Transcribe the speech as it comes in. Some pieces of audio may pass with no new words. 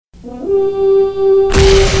You're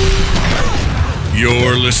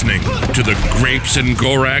listening to the Grapes and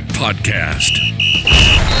Gorak podcast.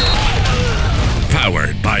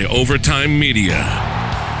 Powered by Overtime Media.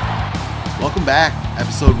 Welcome back.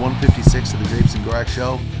 Episode 156 of the Grapes and Gorak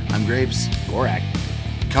Show. I'm Grapes. Gorak.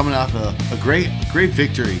 Coming off a great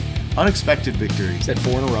victory. Unexpected victory. Is that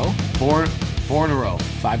 4 in a row? Four in a row.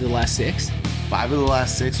 5 of the last 6? 5 of the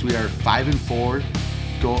last 6. We are 5-4.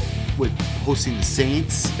 Go with hosting the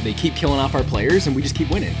Saints. They keep killing off our players, and we just keep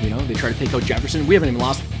winning. You know, they try to take out Jefferson. We haven't even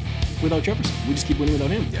lost without Jefferson. We just keep winning without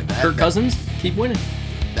him. Yeah, Kirk Cousins, keep winning.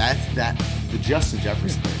 The Justin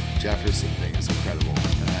Jefferson thing is incredible.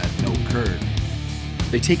 No Kirk.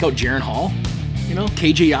 They take out Jaron Hall. You know,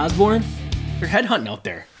 KJ Osborne. They're headhunting out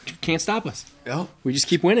there. Can't stop us. Yep. We just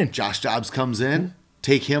keep winning. Josh Dobbs comes in,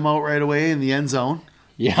 take him out right away in the end zone.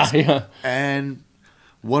 Yeah. And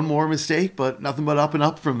one more mistake, but nothing but up and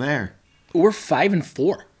up from there. We're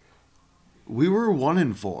 5-4. We were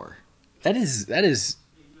 1-4. That is.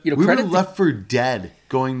 You know, we were left for dead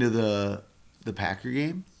going to the Packer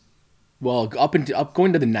game. Well, up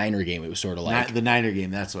going to the Niner game, it was sort of like the Niner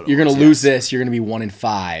game. That's what it was. You're going to lose this. You're going to be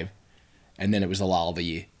 1-5, and then it was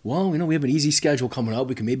we have an easy schedule coming up.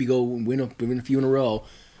 We can maybe go win a few in a row.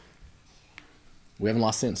 We haven't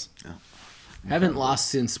lost since. No. Haven't lost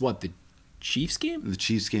since what, the Chiefs game? The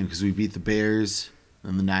Chiefs game, because we beat the Bears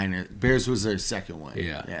and the Niners. Bears was their second win.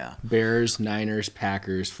 Yeah. Bears, Niners,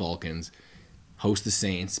 Packers, Falcons. Host the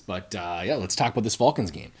Saints. But let's talk about this Falcons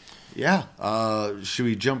game. Yeah. Should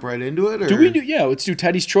we jump right into it? Or? Yeah, let's do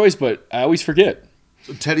Teddy's choice, but I always forget.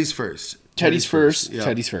 Teddy's first. Teddy's first. Yep.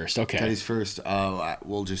 Teddy's first. Okay. Teddy's first.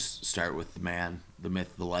 We'll just start with the man, the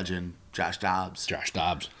myth, the legend, Josh Dobbs. Josh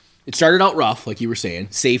Dobbs. It started out rough, like you were saying.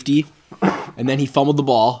 Safety. And then he fumbled the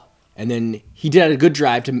ball. And then he did a good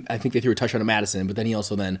drive to, I think they threw a touchdown to Madison, but then he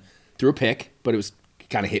also threw a pick, but it was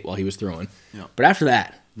kind of hit while he was throwing. Yep. But after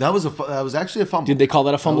that. That was actually a fumble. Did they call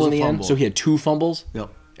that a fumble in the end? So he had 2 fumbles? Yep.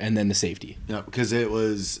 And then the safety. Yep, because it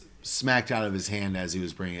was smacked out of his hand as he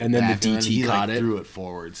was bringing it and then back. The DT he caught it. Threw it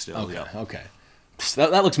forward still. Okay. So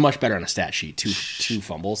that looks much better on a stat sheet. Two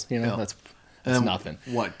fumbles, you know? Yep. That's nothing.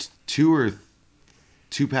 What, 3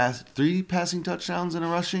 passing touchdowns and a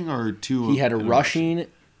rushing, or 2? He had a rushing,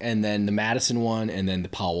 and then the Madison one, and then the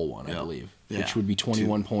Powell one, I believe, which would be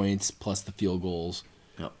 21 points plus the field goals.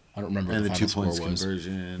 Yep. I don't remember and what the final 2 points score was.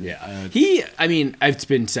 Conversion. Yeah. It's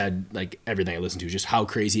been said, like everything I listen to, just how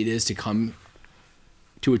crazy it is to come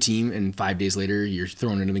to a team and 5 days later you're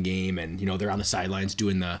thrown into the game, and you know they're on the sidelines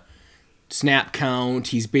doing the snap count.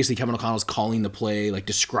 He's basically Kevin O'Connell's calling the play, like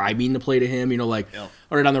describing the play to him. You know, like all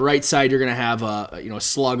right, on the right side you're gonna have a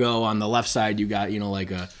sluggo. On the left side you got like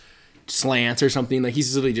a slants or something. Like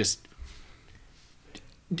he's literally just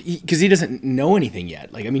because he doesn't know anything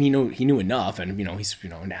yet. Like I mean, he knew enough, and he's a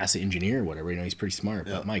NASA engineer or whatever. He's pretty smart.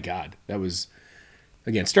 But my God, that was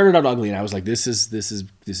again started out ugly, and I was like, this is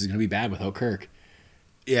gonna be bad without Kirk.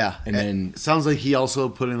 Yeah, and then it sounds like he also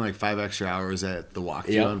put in like 5 extra hours at the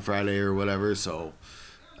walkthrough on Friday or whatever. So,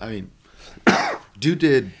 I mean, dude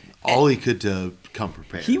did all he could to come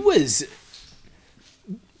prepared. He was,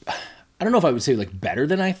 I don't know if I would say like better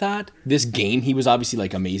than I thought. This game, he was obviously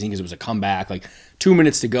like amazing because it was a comeback. Like 2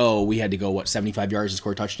 minutes to go, we had to go 75 yards to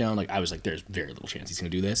score a touchdown. Like I was like, there's very little chance he's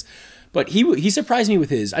gonna do this. But he surprised me with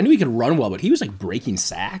his. I knew he could run well, but he was like breaking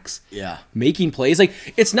sacks, making plays. Like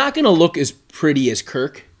it's not gonna look as pretty as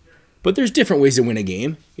Kirk, but there's different ways to win a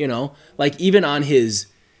game. Like even on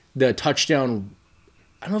the touchdown.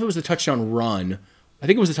 I don't know if it was the touchdown run. I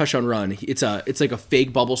think it was the touchdown run. It's like a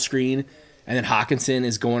fake bubble screen, and then Hawkinson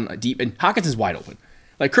is going deep, and Hawkinson's wide open.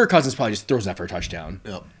 Like Kirk Cousins probably just throws that for a touchdown,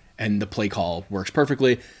 and the play call works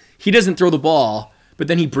perfectly. He doesn't throw the ball, but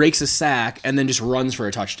then he breaks a sack and then just runs for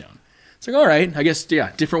a touchdown. It's like, all right, I guess,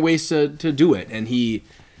 different ways to do it. And he...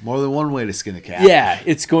 More than one way to skin a cat. Yeah,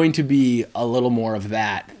 it's going to be a little more of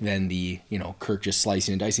that than the, Kirk just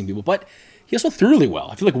slicing and dicing people. But he also threw really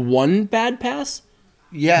well. I feel like one bad pass,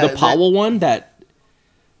 the Powell one, that's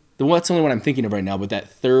the only one I'm thinking of right now, but that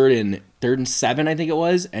third and 7, I think it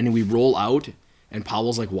was, and we roll out, and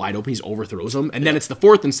Powell's like wide open, he's overthrows him. And then it's the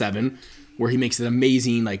 4th and 7, where he makes an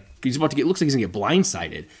amazing, like, looks like he's going to get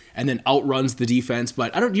blindsided, and then outruns the defense.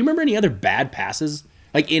 But do you remember any other bad passes?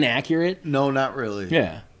 Like, inaccurate? No, not really.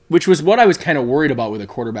 Yeah. Which was what I was kind of worried about with a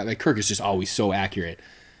quarterback. Like, Kirk is just always so accurate.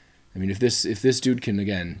 I mean, if this dude can,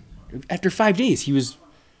 again, after 5 days, he was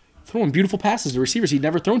throwing beautiful passes to receivers he'd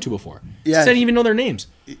never thrown to before. Yeah. He didn't even know their names.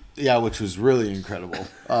 Yeah, which was really incredible.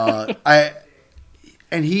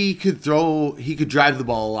 And he could drive the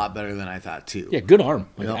ball a lot better than I thought too. Yeah, good arm.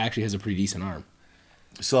 Like, actually has a pretty decent arm.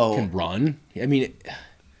 So can run. I mean,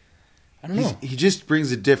 I don't know. He just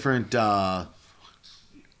brings a different, just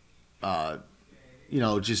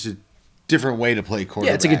a different way to play quarterback.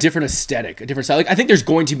 Yeah, it's like a different aesthetic, a different style. Like I think there's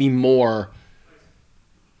going to be more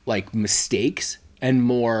like mistakes and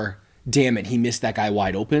more. Damn it, he missed that guy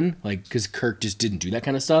wide open. Like because Kirk just didn't do that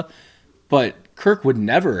kind of stuff. But Kirk would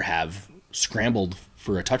never have scrambled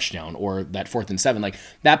for a touchdown or that 4th and 7. Like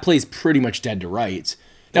that play's pretty much dead to rights.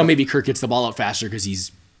 Now maybe Kirk gets the ball out faster because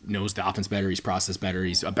he's knows the offense better, he's processed better,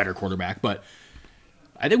 he's a better quarterback. But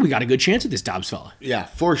I think we got a good chance at this Dobbs fella. Yeah,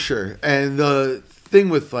 for sure. And the thing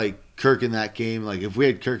with like Kirk in that game, like if we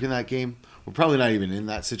had Kirk in that game, we're probably not even in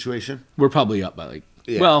that situation. We're probably up by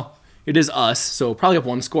well, it is us, so probably up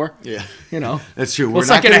 1 score. Yeah, that's true. We're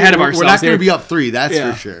not getting ahead of ourselves. We're not going to be up 3. That's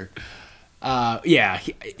for sure.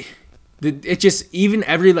 It just even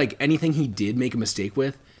anything he did make a mistake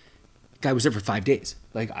with, guy was there for 5 days.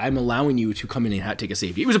 Like I'm allowing you to come in and take a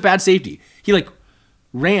safety. It was a bad safety. He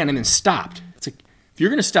ran and then stopped. It's like if you're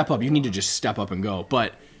gonna step up, you need to just step up and go.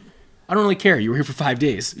 But I don't really care. You were here for 5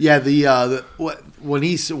 days. Yeah, when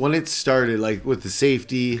it started like with the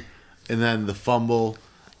safety and then the fumble,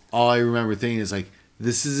 all I remember thinking is like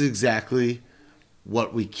this is exactly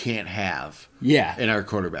what we can't have. Yeah. In our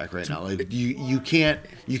quarterback right now, like you can't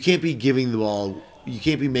be giving the ball. You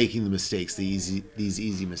can't be making the mistakes, these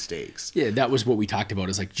easy mistakes. Yeah, that was what we talked about.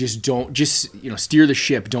 Is like just steer the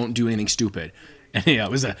ship. Don't do anything stupid. And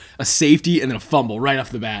it was a safety and then a fumble right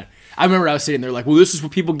off the bat. I remember I was sitting there like, well, this is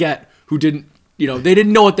what people get who didn't, they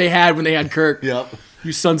didn't know what they had when they had Kirk. Yep.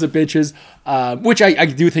 You sons of bitches. Which I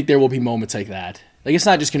do think there will be moments like that. Like it's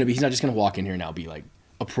not just gonna be. He's not just gonna walk in here now and be like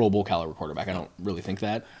a Pro Bowl caliber quarterback. I don't really think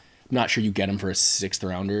that. I'm not sure you get him for a 6th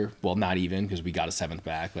rounder. Well, not even because we got a 7th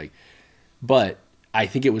back. But I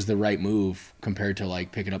think it was the right move compared to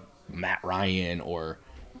like picking up Matt Ryan or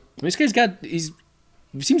this guy's he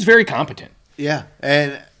seems very competent. Yeah,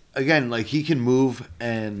 and again, like he can move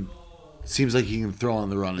and seems like he can throw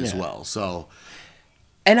on the run as well. So,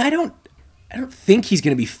 and I don't think he's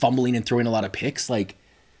going to be fumbling and throwing a lot of picks. Like,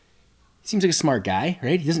 he seems like a smart guy,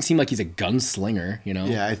 right? He doesn't seem like he's a gunslinger,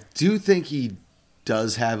 Yeah, I do think he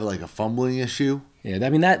does have like a fumbling issue. Yeah, I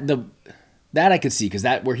mean that I could see because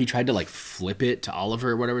that where he tried to like flip it to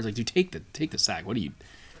Oliver or whatever. It's like, dude, take the sack. What do you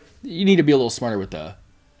need to be a little smarter with the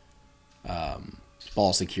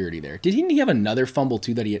ball security there. Did he have another fumble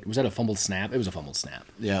too was that a fumbled snap? It was a fumbled snap.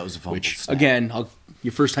 Yeah, it was a fumbled snap. Again,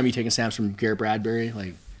 your first time you taking snaps from Garrett Bradbury,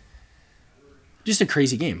 like just a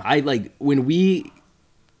crazy game. When we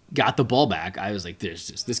got the ball back, I was like,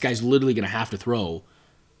 this guy's literally gonna have to throw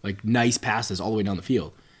like nice passes all the way down the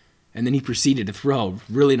field. And then he proceeded to throw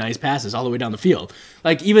really nice passes all the way down the field.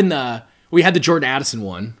 Like even we had the Jordan Addison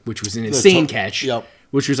one, which was an insane catch,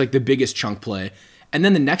 which was like the biggest chunk play. And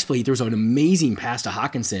then the next play, he throws an amazing pass to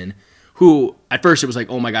Hawkinson, who at first it was like,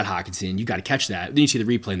 oh my God, Hawkinson, you got to catch that. Then you see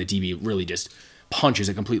the replay and the DB really just punches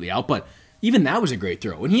it completely out. But even that was a great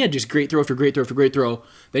throw. And he had just great throw after great throw after great throw.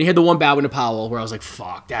 Then he had the one bad one to Powell where I was like,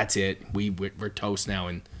 fuck, that's it. We're toast now.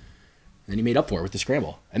 And then he made up for it with the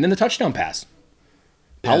scramble. And then the touchdown pass.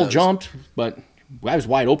 Powell jumped, but I was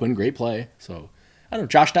wide open. Great play. So, I don't know.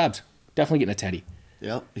 Josh Dobbs, definitely getting a Teddy.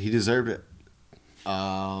 Yep, he deserved it.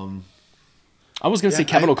 I was going to say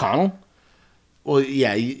Kevin O'Connell. Well,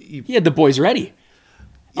 yeah. He had the boys ready.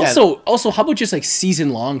 Yeah. Also, how about just like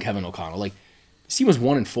season-long Kevin O'Connell? Like, this team was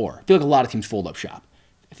 1-4. I feel like a lot of teams fold up shop.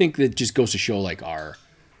 I think that just goes to show like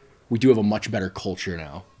we do have a much better culture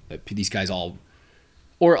now. That these guys all,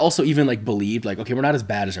 or also even like believed like, okay, we're not as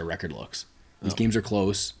bad as our record looks. These games are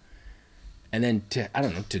close. And then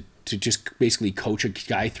to just basically coach a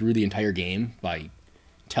guy through the entire game by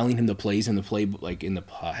telling him the plays in the play like in the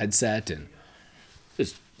headset and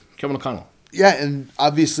just Kevin O'Connell. Yeah, and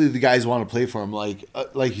obviously the guys want to play for him. Like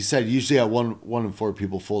you said, usually at 1-4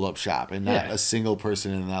 people fold up shop, and not a single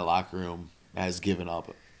person in that locker room has given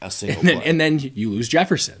up a single play. And then you lose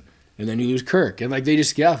Jefferson, and then you lose Kirk, and like they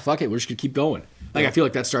just fuck it, we're just gonna keep going. Like I feel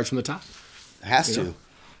like that starts from the top. It has to.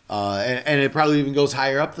 And it probably even goes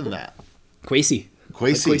higher up than that. Kwesi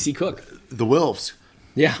Cook. The Wilfs.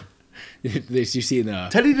 Yeah. You see in the...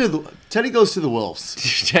 Teddy goes to the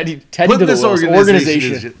Wilfs. Teddy to the Wilfs.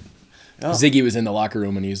 Organization. Ziggy was in the locker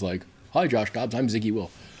room and he's like, hi, Josh Dobbs, I'm Ziggy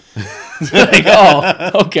Will. Like,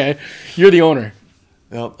 oh, okay. You're the owner.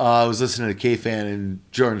 Yep. I was listening to K-Fan and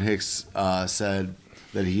Jordan Hicks said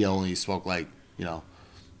that he only spoke like,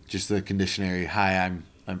 just the conditionary. Hi,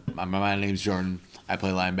 my name's Jordan. I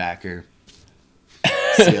play linebacker.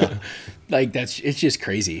 Like it's just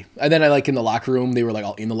crazy. And then in the locker room, they were like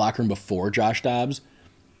all in the locker room before Josh Dobbs.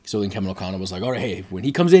 So then Kevin O'Connell was like, all right, hey, when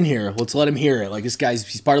he comes in here, let's let him hear it. Like this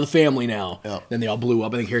he's part of the family now. Yep. Then they all blew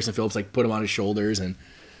up. I think Harrison Phillips put him on his shoulders and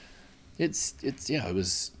It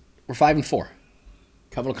was. We're 5-4.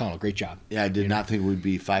 Kevin O'Connell, great job. Yeah, I did not think we'd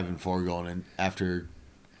be 5-4 going in after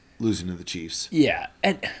losing to the Chiefs. Yeah,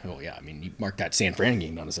 and I mean, you marked that San Fran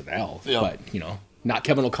game down as an L, Yep. but not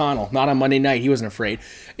Kevin O'Connell, not on Monday night. He wasn't afraid.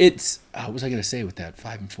 It's what was I going to say with that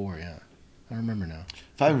 5-4? Yeah, I don't remember now.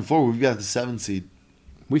 5-4, we've got the 7 seed.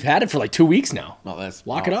 We've had it for like 2 weeks now. No, that's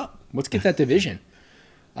Lock it up. Let's get that division.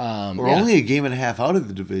 We're only a game and a half out of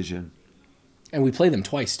the division. And we play them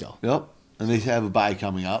twice still. Yep, and they have a bye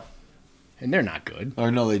coming up. And they're not good. Or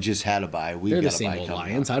no, they just had a bye. We've They're got the a same bye old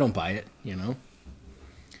coming Lions. up. I don't buy it, All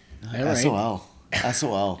right.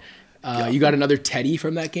 SOL. You got another Teddy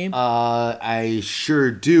from that game? I sure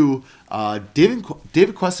do. David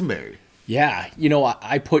Questenberry. Yeah.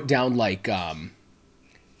 I put down like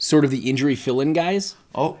sort of the injury fill-in guys.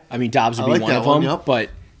 Oh, I mean, Dobbs would I be like one that of them. one, yep. But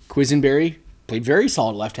Quisenberry played very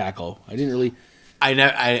solid left tackle. I didn't really... I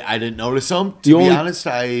didn't notice him. The To only- be honest,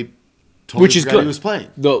 I totally Which is forgot good. he was playing.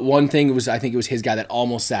 The one thing was, I think it was his guy that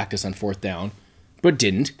almost sacked us on 4th down, but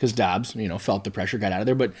didn't because Dobbs, felt the pressure, got out of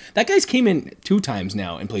there. But that guy's came in 2 times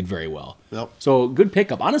now and played very well. Yep. So good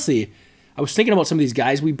pickup. Honestly, I was thinking about some of these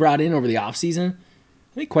guys we brought in over the offseason.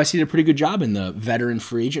 I think Questy did a pretty good job in the veteran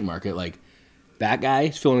free agent market. Like that guy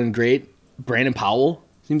is filling in great. Brandon Powell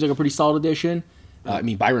seems like a pretty solid addition.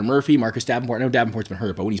 Byron Murphy, Marcus Davenport. I know Davenport's been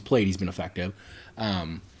hurt, but when he's played, he's been effective.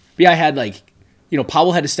 But yeah, I had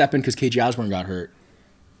Powell had to step in because KJ Osborne got hurt.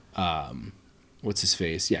 What's his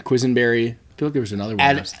face? Yeah, Quisenberry. I feel like there was another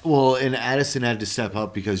one. And Addison had to step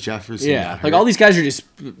up because Jefferson got hurt. Like all these guys are just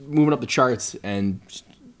moving up the charts and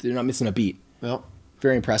they're not missing a beat. Yep.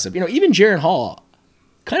 Very impressive. Even Jaron Hall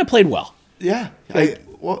kind of played well. Yeah.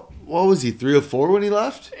 What was he, 3 or 4 when he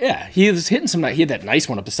left? Yeah, he was hitting some. He had that nice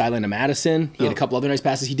one up the sideline to Madison. He had a couple other nice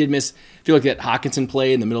passes. He did miss. I feel like that Hawkinson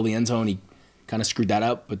play in the middle of the end zone. He kind of screwed that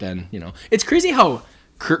up. But then it's crazy how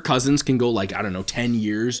Kirk Cousins can go 10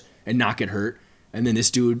 years and not get hurt, and then this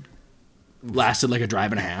dude lasted like a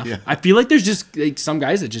drive and a half. Yeah. I feel like there's just some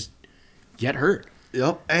guys that just get hurt.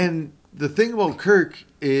 Yep. And the thing about Kirk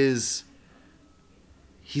is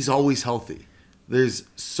he's always healthy. There's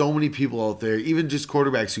so many people out there, even just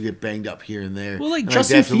quarterbacks who get banged up here and there. Well, like and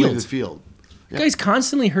Justin they have to leave Fields. the field. The guy's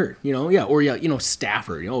constantly hurt,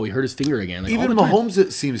 Stafford, he hurt his finger again. Like, Even all the time. Mahomes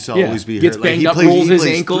it seems to Yeah. always be Gets hurt. banged he up, plays, rolls he his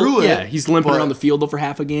plays ankle. through it, Yeah, he's limping but- around the field though for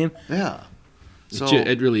half a game. Yeah. So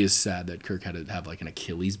It really is sad that Kirk had to have an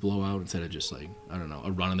Achilles blowout instead of just a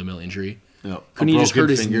run-of-the-mill injury. Yep. Couldn't he just hurt broken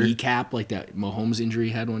his finger. kneecap like that Mahomes injury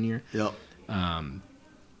he had one year? Yep.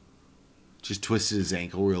 Just twisted his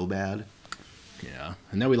ankle real bad. Yeah.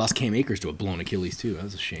 And then we lost Cam Akers to a blown Achilles too. That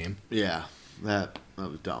was a shame. Yeah. That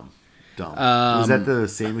was dumb. Was that the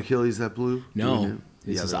same Achilles that blew? No. It's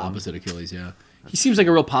Yeah, his that one. opposite Achilles, yeah. He seems like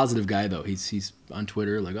a real positive guy though. He's on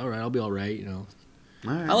Twitter like, all right, I'll be all right, All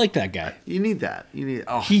right. I like that guy. You need that.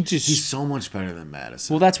 He's so much better than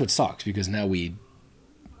Madison. Well, that's what sucks because now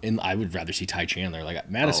I would rather see Ty Chandler. Like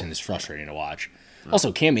Madison is frustrating to watch.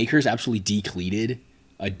 Also, Cam Akers absolutely decleated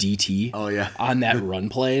a DT on that run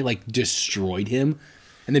play, destroyed him,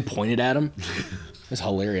 and then pointed at him. It was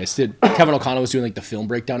hilarious. Kevin O'Connell was doing the film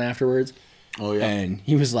breakdown afterwards. Oh yeah. And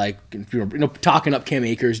he was talking up Cam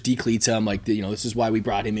Akers, decleats him, this is why we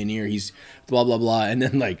brought him in here. He's blah blah blah, and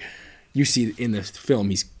then you see in the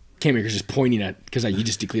film Cam Akers just pointing at because you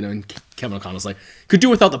just decleated him. And Kevin O'Connell's like, could do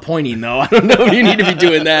without the pointing though. I don't know if you need to be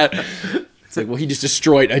doing that. It's like, well, he just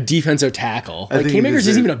destroyed a defensive tackle. Cam Akers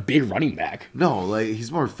isn't even a big running back. No,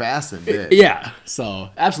 he's more fast than big. Yeah. So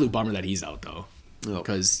absolute bummer that he's out though,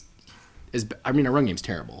 because our run game's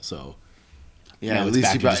terrible. So yeah, now at it's least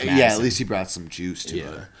back he to brought. just Yeah, Madison. at least he brought some juice to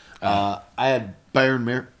Yeah. it. I had Byron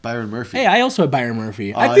Murphy. Hey, I also have Byron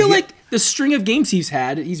Murphy. I feel like the string of games he's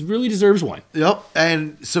had, he really deserves one. Yep,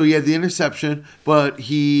 and so he had the interception, but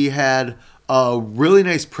he had a really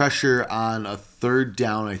nice pressure on a 3rd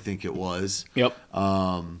down, I think it was. Yep.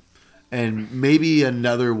 And maybe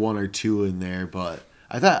another 1 or 2 in there, but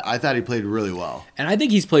I thought he played really well. And I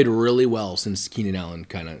think he's played really well since Keenan Allen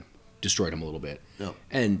kind of destroyed him a little bit. Yep.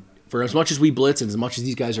 And for as much as we blitz and as much as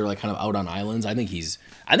these guys are kind of out on islands, I think he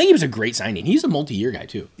was a great signing. He's a multi-year guy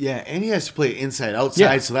too. Yeah, and he has to play inside outside,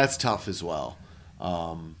 Yeah. so that's tough as well.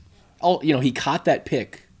 He caught that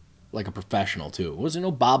pick like a professional too. Wasn't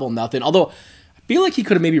no bobble, nothing. Although I feel like he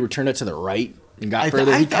could have maybe returned it to the right and got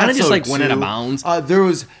further. He kind of just went out of bounds.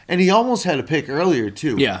 And he almost had a pick earlier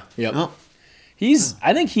too. Yeah. Yep. Yep.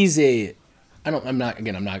 I think he's I don't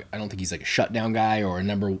think he's a shutdown guy or a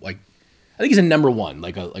number I think he's a number 1,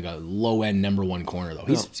 like a low end number 1 corner though.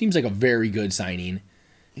 He seems like a very good signing.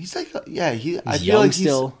 He's I feel young like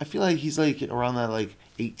still. I feel like he's around that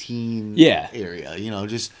 18 Yeah. area. You know,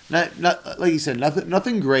 just not like you said,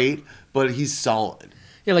 nothing great, but he's solid.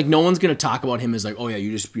 Yeah, like no one's gonna talk about him as like, oh yeah,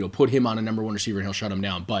 you just put him on a number one receiver and he'll shut him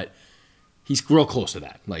down. But he's real close to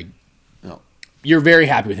that. Like, No. you're very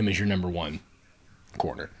happy with him as your number one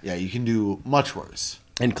corner. Yeah, you can do much worse.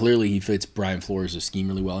 And clearly he fits Brian Flores' scheme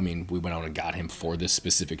really well. I mean, we went out and got him for this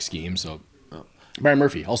specific scheme. So Brian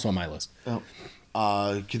Murphy, also on my list.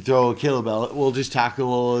 Could throw a Caleb we'll just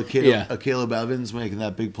tackle a Caleb Evans making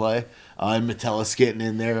that big play. And Metellus getting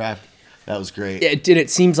in there. That was great. Yeah, it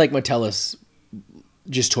seems like Metellus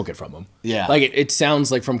just took it from him. Yeah. Like it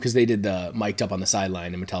sounds like because they did the mic'd up on the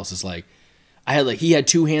sideline and Metellus is like, he had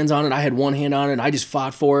two hands on it, I had one hand on it, and I just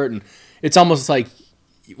fought for it. And it's almost like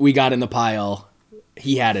we got in the pile,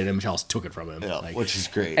 he had it, and Metellus took it from him. Yeah, like, which is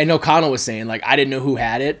great. And O'Connell was saying, like, I didn't know who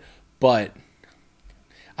had it, but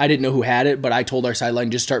I told our sideline,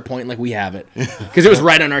 just start pointing like we have it. Because it was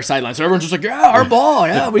right on our sideline. So everyone's just like, yeah, our ball.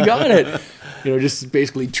 Yeah, we got it. Just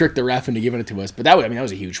basically tricked the ref into giving it to us. But that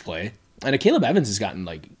was a huge play. And Caleb Evans has gotten,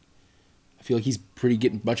 like, I feel like he's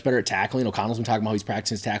getting much better at tackling. O'Connell's been talking about how he's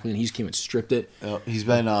practicing his tackling, and he just came and stripped it. He's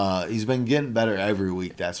been getting better every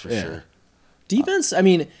week, that's for sure. Defense, I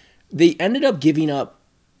mean, they ended up giving up,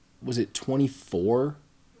 was it 24?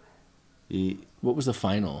 What was the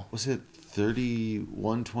final? Was it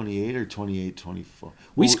 31-28 or 28-24?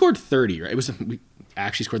 We scored 30, right? We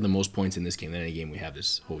actually scored the most points in this game than any game we have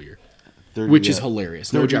this whole year, 30 which is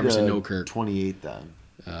hilarious. No Jefferson, no Kirk. 28 then.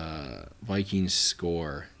 Vikings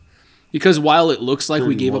score. Because while it looks like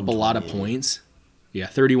we gave up a lot of points,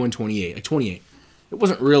 31-28, like 28. It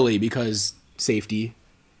wasn't really because safety.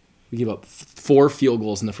 We gave up 4 field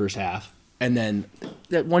goals in the first half, and then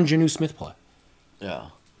that one Jonnu Smith play. Yeah.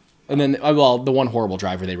 And then, the one horrible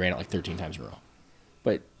drive where they ran it like 13 times in a row.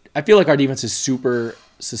 But I feel like our defense is super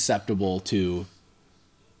susceptible to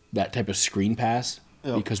that type of screen pass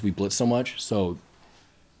because we blitz so much. So,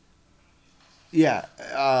 yeah.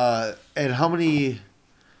 And how many...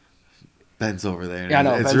 Ben's over there. Yeah, I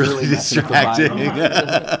know. It's Ben's really distracting.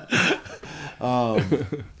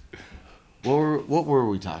 What were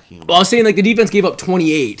we talking about? Well, I was saying, like, the defense gave up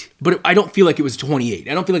 28, but I don't feel like it was 28.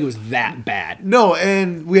 I don't feel like it was that bad. No,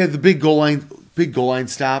 and we had the big goal line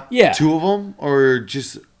stop. Yeah. 2 of them, or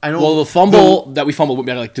just the fumble that we fumbled went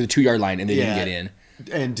back like to the 2-yard line and they didn't get in.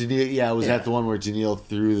 And Daniil, was that the one where Daniil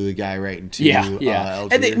threw the guy right into?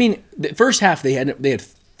 And the first half they had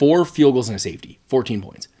 4 field goals and a safety, 14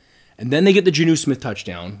 points. And then they get the Jonnu Smith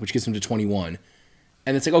touchdown, which gets them to 21.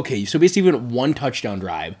 And it's like, okay, so basically we went 1 touchdown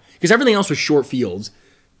drive. Because everything else was short fields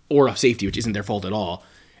or a safety, which isn't their fault at all.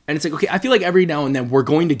 And it's like, okay, I feel like every now and then we're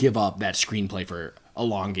going to give up that screenplay for a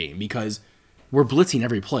long game because we're blitzing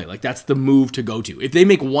every play. Like, that's the move to go to. If they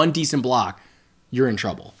make 1 decent block, you're in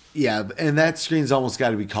trouble. Yeah, and that screen's almost got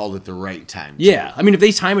to be called at the right time, too. Yeah, I mean, if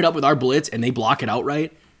they time it up with our blitz and they block it out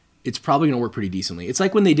right, it's probably going to work pretty decently. It's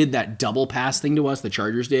like when they did that double pass thing to us, the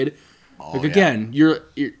Chargers did. Again, you're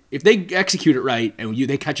if they execute it right and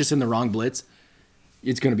they catch us in the wrong blitz,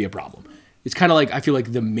 it's going to be a problem. It's kind of like, I feel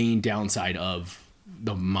like the main downside of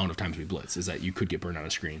the amount of times we blitz is that you could get burned on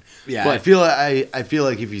a screen. Yeah, but, I feel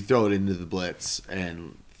like if you throw it into the blitz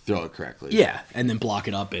and throw it correctly. Yeah, and then block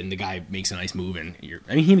it up and the guy makes a nice move and he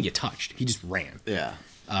didn't get touched. He just ran. Yeah.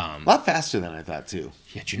 A lot faster than I thought, too.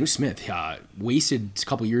 Yeah, Jonnu Smith wasted a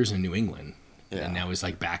couple years in New England. Yeah. And now he's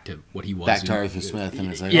like back to what he was. Back to Arthur Smith, and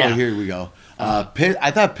it's like, here we go. I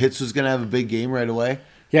thought Pitts was going to have a big game right away.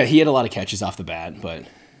 Yeah, he had a lot of catches off the bat, but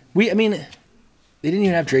they didn't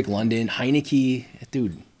even have Drake London, Heineke,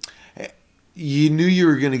 dude. You knew you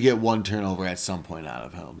were going to get 1 turnover at some point out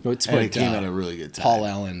of him. It came at a really good time. Paul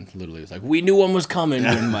Allen literally was like, we knew one was coming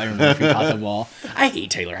when Myron Murphy caught the ball. I hate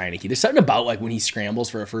Taylor Heineke. There's something about like when he scrambles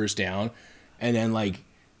for a first down and then like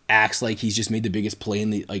acts like he's just made the biggest play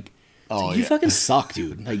in the like. Oh, you fucking suck,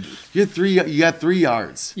 dude. Like you got 3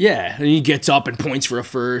 yards. Yeah, and he gets up and points for a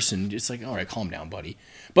first, and it's like, all right, calm down, buddy.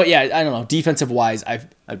 But yeah, I don't know. Defensive wise,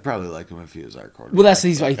 I'd probably like him if he was our quarterback. Well,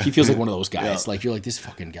 he feels like one of those guys. Like you're like, this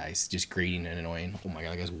fucking guy's just grating and annoying. Oh my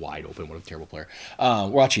god, that guy's wide open. What a terrible player. We're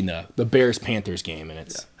watching the Bears Panthers game, and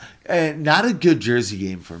it's not a good jersey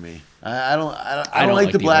game for me. I don't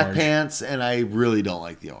like the black orange pants, and I really don't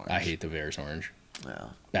like the orange. I hate the Bears orange. Yeah.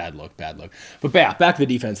 Bad look. But back to the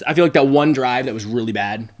defense. I feel like that one drive that was really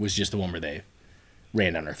bad was just the one where they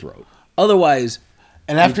ran down our throat. Otherwise...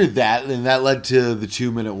 And after that led to the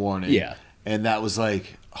 2-minute warning. Yeah. And that was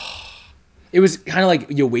like... It was kind of like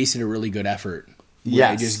you wasted a really good effort.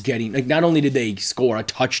 Yes. Just getting... Like, not only did they score a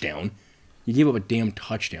touchdown, you gave up a damn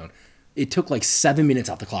touchdown. It took like 7 minutes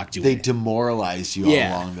off the clock doing They it. demoralized you all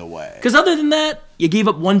along the way. Because other than that, you gave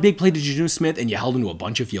up one big play to Jonnu Smith and you held him to a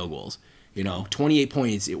bunch of field goals. 28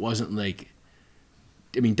 points. It wasn't like,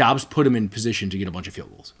 Dobbs put him in position to get a bunch of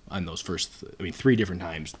field goals on those first, 3 different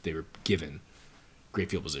times they were given great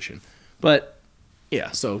field position. But,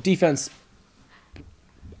 yeah, so defense,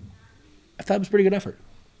 I thought it was a pretty good effort.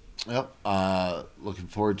 Yep. Looking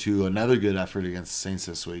forward to another good effort against the Saints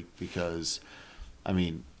this week because, what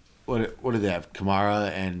do they have?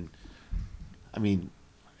 Kamara and, I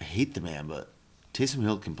hate the man, but Taysom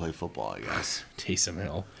Hill can play football, I guess. Taysom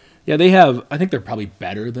Hill. Yeah, they have. I think they're probably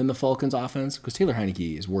better than the Falcons' offense because Taylor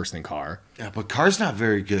Heineke is worse than Carr. Yeah, but Carr's not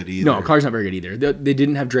very good either. No, Carr's not very good either. They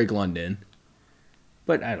didn't have Drake London.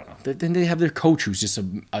 But I don't know. Then they have their coach who's just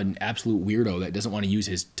an absolute weirdo that doesn't want to use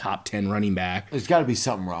his top 10 running back. There's got to be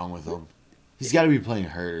something wrong with him. He's got to be playing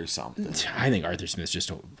hurt or something. I think Arthur Smith's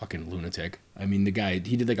just a fucking lunatic. The guy,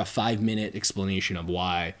 he did like a 5-minute explanation of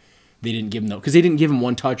why they didn't give him because they didn't give him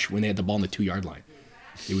one touch when they had the ball on the 2-yard line.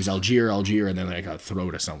 It was Algier, and then like a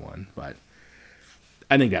throw to someone. But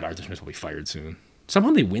I think that Arthur Smith will be fired soon.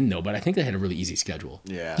 Somehow they win though, but I think they had a really easy schedule.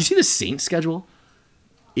 Yeah. You see the Saints schedule?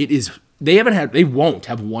 It is. They won't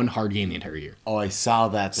have one hard game the entire year. Oh, I saw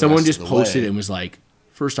that. Someone just posted it and was like,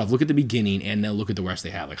 first off, look at the beginning and now look at the rest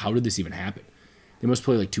they have. Like, how did this even happen? They must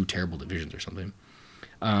play like 2 terrible divisions or something.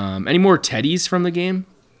 Any more Teddies from the game?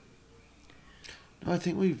 No, I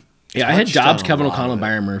think we've. Yeah, I had Dobbs, Kevin O'Connell, and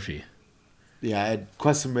Byron Murphy. Yeah, I had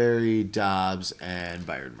Questenberry, Dobbs, and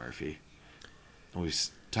Byron Murphy. And we've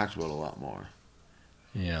talked about a lot more.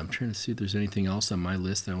 Yeah, I'm trying to see if there's anything else on my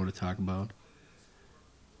list that I want to talk about.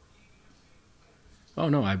 Oh,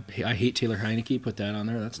 no, I hate Taylor Heineke. Put that on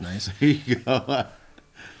there. That's nice. There you go.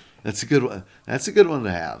 That's a good one. That's a good one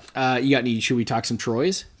to have. You got any? Should we talk some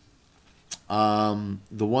Troys? The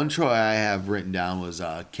one Troy I have written down was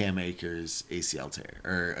Cam Akers ACL tear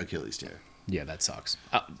or Achilles tear. Yeah, that sucks.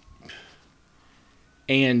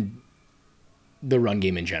 And the run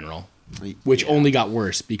game in general, which only got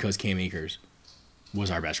worse because Cam Akers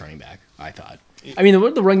was our best running back, I thought. What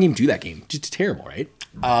did the run game do that game? Just terrible, right?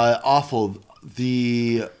 Awful.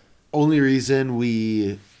 The only reason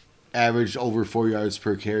we averaged over 4 yards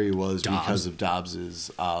per carry was because of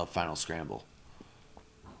Dobbs's final scramble.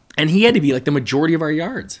 And he had to be like the majority of our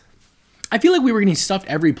yards. I feel like we were getting stuffed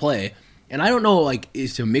every play. And I don't know, like,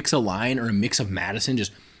 is to mix a line or a mix of Madison.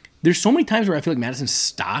 There's so many times where I feel like Madison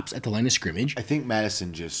stops at the line of scrimmage. I think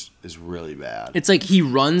Madison just is really bad. It's like he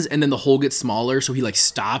runs and then the hole gets smaller, so he like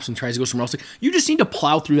stops and tries to go somewhere else. Like, you just need to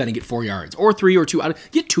plow through that and get 4 yards or 3 or 2.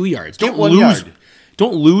 Get 2 yards. Get 1 yard.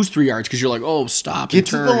 Don't lose 3 yards because you're like, oh, stop. Get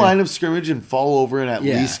to the line of scrimmage and fall over and at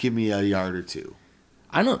least give me a yard or 2.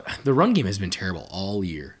 The run game has been terrible all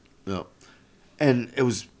year. No, and it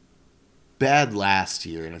was bad last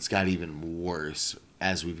year, and it's got even worse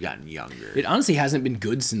as we've gotten younger. It honestly hasn't been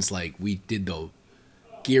good since like we did the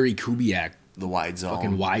Gary Kubiak, the wide zone,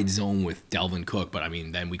 fucking wide zone with Delvin Cook. But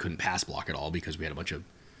then we couldn't pass block at all because we had a bunch of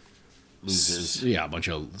losers. A bunch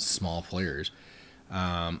of small players.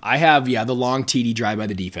 I have the long TD drive by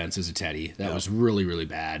the defense as a Teddy. That was really, really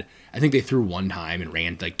bad. I think they threw 1 time and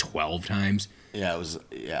ran like 12 times. Yeah, it was.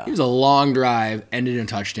 Yeah, it was a long drive, ended in a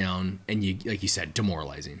touchdown, and like you said,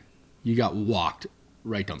 demoralizing. You got walked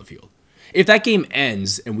right down the field. If that game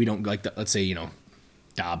ends and we don't let's say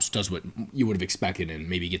Dobbs does what you would have expected and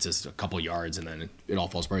maybe gets us a couple yards and then it all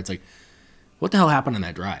falls apart. It's like, what the hell happened on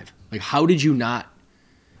that drive? Like, how did you not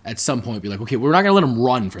at some point be like, okay, we're not gonna let him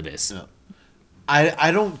run for this? No.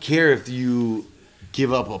 I don't care if you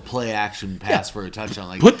give up a play action pass for a touchdown.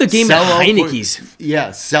 Like, put the game at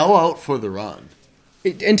Heineke's. Sell out for the run.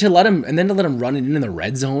 And to let him run it in the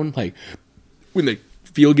red zone, like when the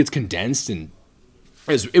field gets condensed, and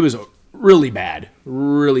it was really bad.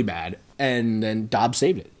 And then Dobbs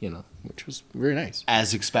saved it, which was very nice.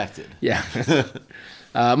 As expected. Yeah.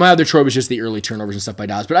 My other Troy was just the early turnovers and stuff by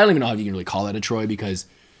Dobbs, but I don't even know how you can really call that a Troy because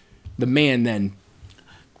the man then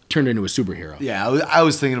turned into a superhero. Yeah, I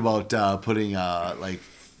was thinking about putting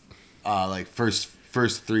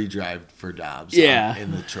first 3 drive for Dobbs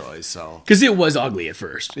in the Troy. So because it was ugly at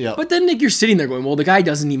first. Yeah. But then you're sitting there going, well, the guy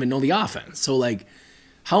doesn't even know the offense. So like,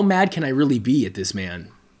 how mad can I really be at this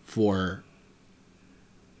man for?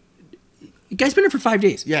 The guy's been here for 5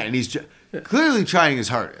 days. Yeah, and he's clearly trying his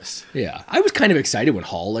hardest. Yeah, I was kind of excited when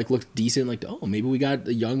Hall looked decent. Like, oh, maybe we got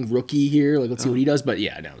a young rookie here. Like, let's see what he does. But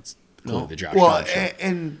yeah, no, it's the Josh Dobbs show.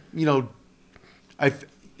 And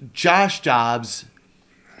Josh Dobbs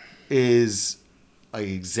is like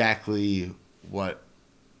exactly what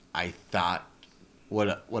I thought,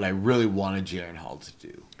 what I really wanted Jaren Hall to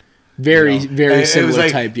do. Very similar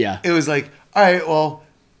type. Yeah, it was like, all right, well,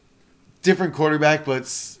 different quarterback, but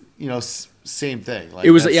same thing. Like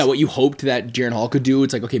It was what you hoped that Jaron Hall could do.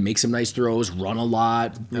 It's like, okay, make some nice throws, run a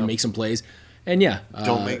lot, make some plays, and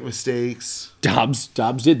don't make mistakes. Dobbs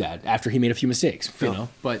did that after he made a few mistakes,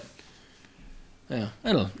 But I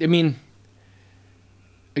don't know. I mean,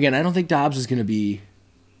 again, I don't think Dobbs is going to be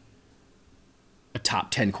a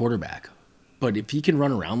top 10 quarterback, but if he can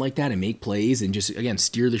run around like that and make plays and just again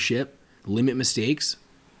steer the ship, limit mistakes,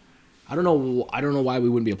 I don't know why we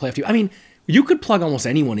wouldn't be a playoff team. I mean, you could plug almost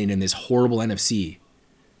anyone in this horrible NFC,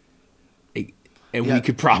 and we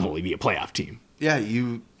could probably be a playoff team. Yeah,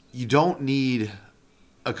 you don't need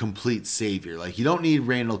a complete savior. Like, you don't need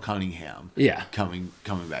Randall Cunningham. Yeah. coming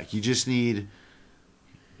back. You just need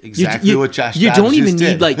exactly what Josh Dobbs You don't even just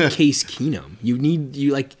need did. like Case Keenum.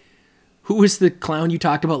 You like, who was the clown you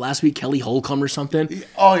talked about last week? Kelly Holcomb or something?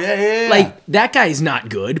 Oh yeah. Like, that guy is not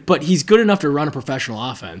good, but he's good enough to run a professional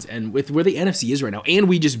offense. And with where the NFC is right now, and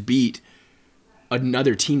we just beat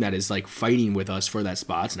another team that is like fighting with us for that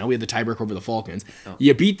spot. So now we have the tiebreaker over the Falcons. Oh.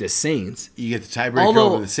 You beat the Saints. You get the tiebreaker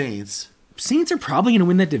over the Saints. Saints are probably going to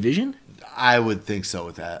win that division. I would think so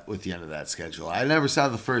with the end of that schedule. I never saw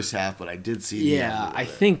the first half, but I did see. The end of I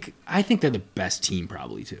think they're the best team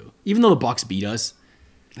probably too. Even though the Bucs beat us,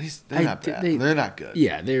 they're not bad. They're not good.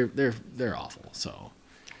 Yeah, they're awful. So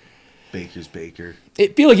Baker's Baker. I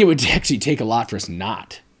feel like it would actually take a lot for us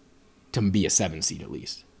not to be a 7 seed at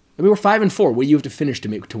least. I mean, we're 5-4. What do you have to finish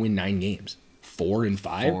to win 9 games? 4-5.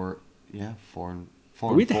 4 and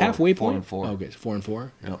 4. Are we at the halfway point? 4 and 4. Oh, okay, so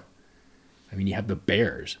 4-4. Yep. I mean, you have the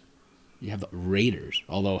Bears, you have the Raiders.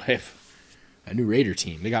 Although, if a new Raider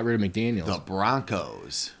team, they got rid of McDaniels. The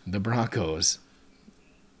Broncos,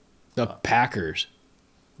 the Packers,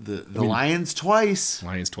 the Lions twice.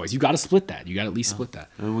 You got to split that. You got to at least split that.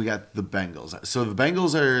 And we got the Bengals. So the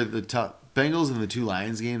Bengals are the tough. Bengals and the 2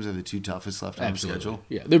 Lions games are the 2 toughest left on the schedule.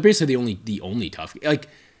 Yeah, they're basically the only tough. Like,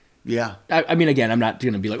 yeah. I mean, again, I'm not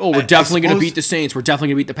going to be like, oh, we're definitely going to beat the Saints. We're definitely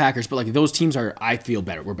going to beat the Packers. But like, those teams are, I feel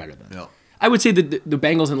better. We're better than them. Yep. I would say that the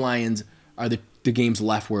Bengals and Lions are the games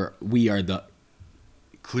left where we are the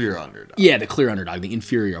clear underdog. Yeah, the clear underdog, the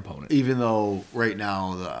inferior opponent. Even though right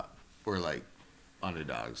now we're like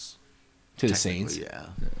underdogs to the Saints. Yeah.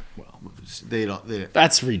 Well, they don't.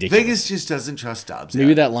 That's ridiculous. Vegas just doesn't trust Dobbs.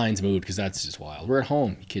 Maybe that line's moved because that's just wild. We're at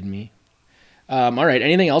home. You kidding me? All right.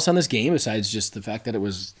 Anything else on this game besides just the fact that it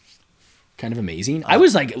was kind of amazing? I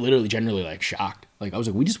was like literally, generally like shocked. Like I was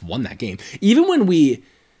like, we just won that game. Even when we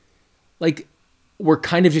like were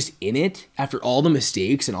kind of just in it after all the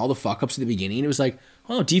mistakes and all the fuck ups at the beginning. It was like,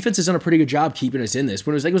 oh, defense has done a pretty good job keeping us in this.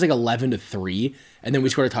 When it was like 11-3, and then we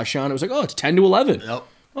scored a touchdown. It was like, oh, it's 10-11. Yep.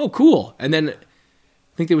 Oh, cool. And then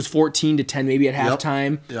I think it was 14-10 maybe at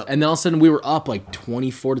halftime. Yep. And then all of a sudden we were up like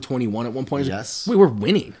 24-21 at one point. Yes. Wait, we're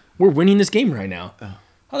winning. We're winning this game right now.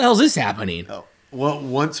 How the hell is this happening? Oh. Well,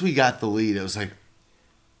 once we got the lead, it was like,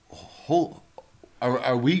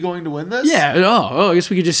 are we going to win this? Yeah. Oh, I guess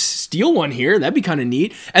we could just steal one here. That'd be kind of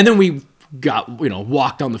neat. And then we got,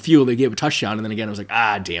 walked down the field. They gave a touchdown. And then again, I was like,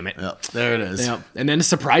 damn it. Yep. There it is. Yep. And then a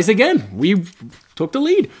surprise again. We took the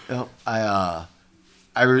lead. Yep. I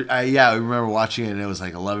remember watching it and it was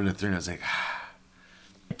like 11-3 and I was like,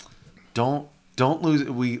 don't lose.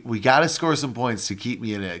 We got to score some points to keep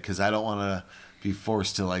me in it because I don't want to be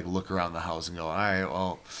forced to like look around the house and go, all right,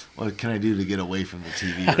 well, what can I do to get away from the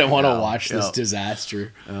TV? I don't want to watch this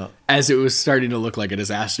disaster as it was starting to look like a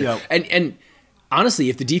disaster. Yep. And honestly,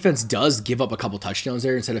 if the defense does give up a couple touchdowns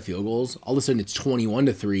there instead of field goals, all of a sudden it's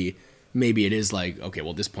 21-3. Maybe it is like, okay, well,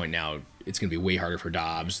 at this point now it's going to be way harder for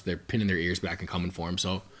Dobbs. They're pinning their ears back and coming for him.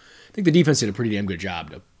 So I think the defense did a pretty damn good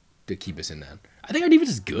job to keep us in that. I think our defense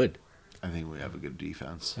is good. I think we have a good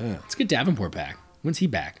defense. Yeah. Let's get Davenport back. When's he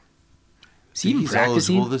back? Is he even he's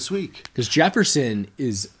practicing eligible this week? Because Jefferson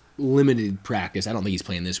is limited practice. I don't think he's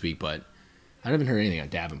playing this week, but I haven't heard anything on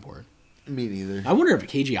Davenport. Me neither. I wonder if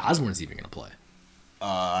KJ Osborne's even going to play.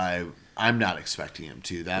 I'm not expecting him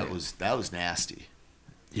to. That was nasty.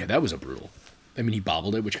 Yeah, that was a brutal. I mean, he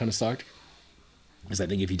bobbled it, which kind of sucked. Because I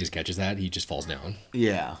think if he just catches that, he just falls down.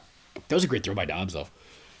 Yeah. That was a great throw by Dobbs, though.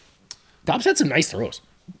 Dobbs had some nice throws.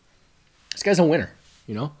 This guy's a winner,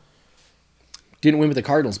 Didn't win with the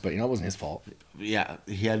Cardinals, but, it wasn't his fault. Yeah,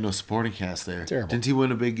 he had no supporting cast there. Terrible. Didn't he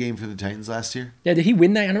win a big game for the Titans last year? Yeah, did he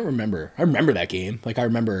win that? I don't remember. I remember that game. Like, I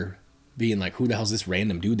remember being like, who the hell's this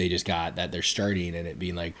random dude they just got that they're starting, and it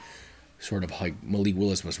being like, sort of like Malik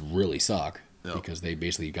Willis must really suck. Yep. Because they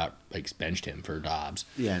basically got benched him for Dobbs.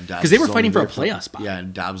 Yeah, and Dobbs because they were fighting for a playoff spot. Yeah,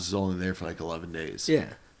 and Dobbs was only there for like 11 days. Yeah,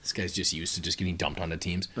 this guy's just used to just getting dumped onto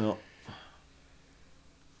teams. Oh.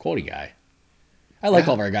 Quality guy. I like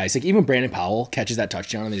all of our guys. Like even Brandon Powell catches that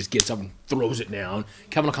touchdown and then just gets up and throws it down.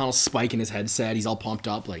 Kevin O'Connell's spiking his headset. He's all pumped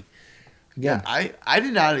up. Like, again, I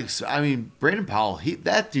did not. I mean, Brandon Powell.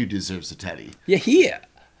 That dude deserves a Teddy. yeah,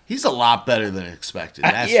 He's a lot better than expected.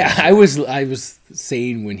 I was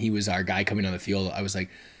saying when he was our guy coming on the field, I was like,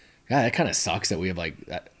 God, that kind of sucks that we have like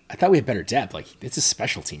that. I thought we had better depth. Like it's a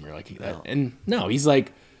special teamer. Like that. And no, he's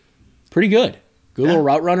like pretty good. Good little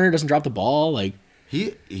route runner. Doesn't drop the ball. Like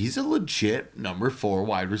he's a legit number 4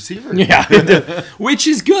 wide receiver. yeah, which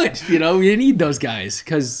is good. You know, you need those guys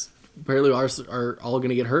because apparently ours are all going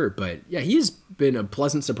to get hurt. But yeah, he's been a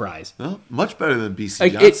pleasant surprise. Well, much better than BC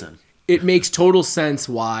Like Johnson. It makes total sense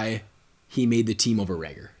why he made the team over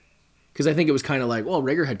Rager. Because I think it was kind of like, well,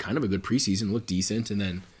 Rager had kind of a good preseason, looked decent, and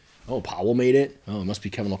then, Powell made it. Oh, it must be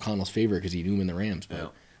Kevin O'Connell's favorite because he knew him in the Rams.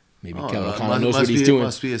 But maybe Kevin O'Connell knows what he's doing.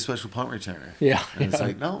 Must be a special punt returner. Yeah. And it's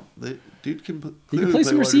like, no, the dude can He can play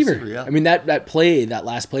some receiver. Yeah. I mean, that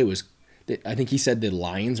last play was, I think he said the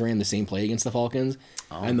Lions ran the same play against the Falcons.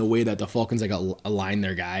 And the way that the Falcons like align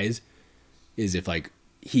their guys is if like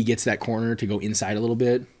he gets that corner to go inside a little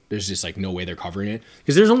bit, there's just like no way they're covering it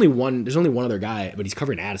because there's only one other guy, but he's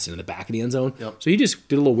covering Addison in the back of the end zone. Yep. So he just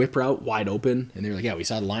did a little whip route wide open, and they're like, "Yeah, we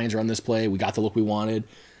saw the Lions run this play. We got the look we wanted."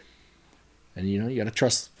 And you got to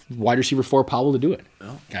trust wide receiver 4 Powell to do it.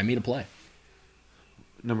 Yep. Guy made a play.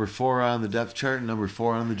 Number 4 on the depth chart, and number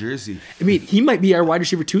 4 on the jersey. I mean, he might be our wide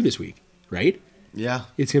receiver 2 this week, right? Yeah.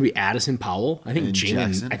 It's gonna be Addison Powell. I think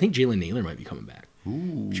Jalen Naylor might be coming back.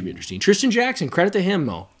 Ooh. Should be interesting. Tristan Jackson, credit to him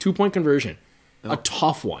though. 2-point conversion. A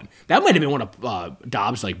tough one. That might have been one of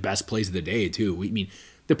Dobbs' like best plays of the day too. I mean,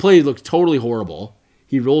 the play looked totally horrible.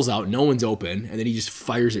 He rolls out, no one's open, and then he just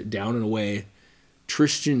fires it down and away.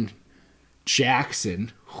 Tristan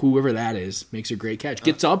Jackson, whoever that is, makes a great catch.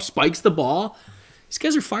 Gets up, spikes the ball. These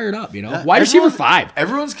guys are fired up, you know. Wide receiver 5.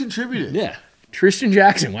 Everyone's contributed. Yeah. Tristan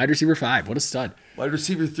Jackson, wide receiver 5. What a stud. Wide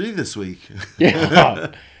receiver 3 this week.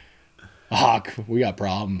 Yeah. Hawk, we got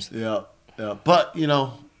problems. Yeah. But,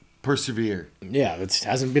 persevere. Yeah, it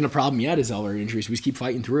hasn't been a problem yet is all our injuries. We just keep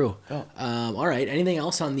fighting through. Oh. All right. Anything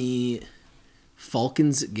else on the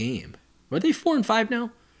Falcons game? Are they 4-5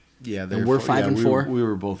 now? Yeah, we're 5-4. We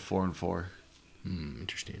were both 4-4.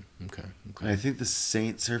 Interesting. Okay. I think the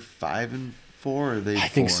Saints are 5-4. Or are they? I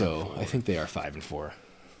think so. I think they are 5-4.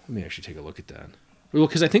 Let me actually take a look at that. Well,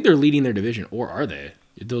 because I think they're leading their division, or are they?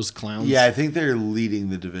 Those clowns. Yeah, I think they're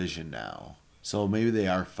leading the division now. So maybe they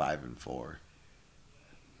are 5-4.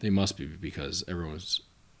 They must be because everyone's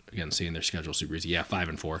again seeing their schedule super easy. Yeah,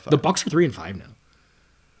 5-4. The Bucks are 3-5 now.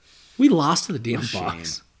 We lost to the damn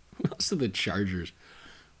Bucks. We lost to the Chargers.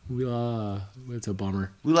 It's a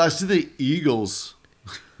bummer. We lost to the Eagles.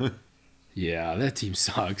 Yeah, that team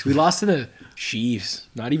sucks. We lost to the Chiefs.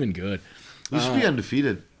 Not even good. We should be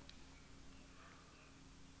undefeated.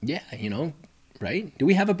 Yeah, right? Do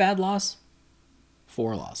we have a bad loss?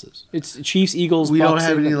 4 losses. It's Chiefs, Eagles, we Bucks, don't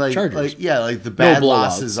have any Chargers. the bad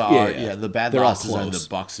losses are Yeah. the bad They're all losses are close. the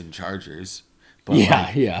Bucks and Chargers. But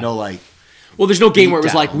Yeah. Well, there's no game where it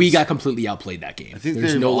was like we beatdowns. got completely outplayed that game. I think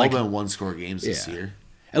there's they've no all been 1-score games this year.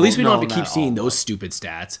 At least we don't have to keep not seeing all, those stupid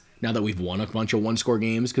stats now that we've won a bunch of 1-score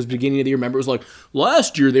games. Because beginning of the year, remember, it was like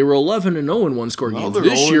last year they were 11-0 in 1-score games. they're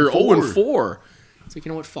This year 0-4. 0-4. It's like, you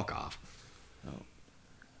know what? Fuck off.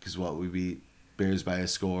 Because we beat Bears by a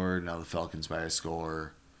score. Now the Falcons by a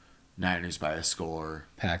score. Niners by a score.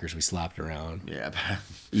 Packers, we slapped around. Yeah.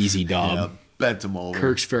 Easy dub. Yeah, bent them over.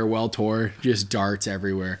 Kirk's farewell tour, just darts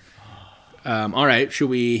everywhere. All right, should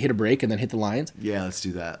we hit a break and then hit the Lions? Yeah, let's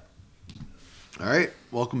do that. All right,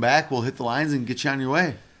 welcome back. We'll hit the lines and get you on your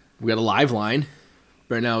way. We got a live line.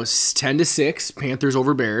 Right now it's 10-6, Panthers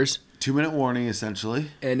over Bears. 2-minute warning, essentially.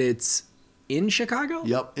 And it's in Chicago?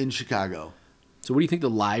 Yep, in Chicago. So what do you think the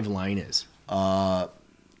live line is?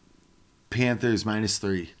 Panthers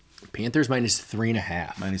 -3. Panthers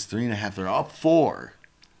 -3.5. -3.5. They're up 4.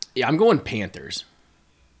 Yeah, I'm going Panthers.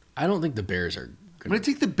 I don't think the Bears are I'm going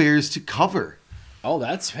to take the Bears to cover. Oh,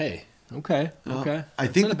 okay. Okay. I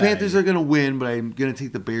think the Panthers are going to win, but I'm going to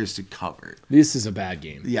take the Bears to cover. This is a bad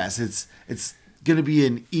game. Yes, it's going to be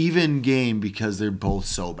an even game because they're both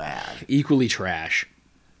so bad. Equally trash.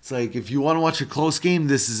 It's like, if you want to watch a close game,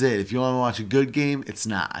 this is it. If you want to watch a good game, it's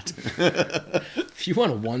not. If you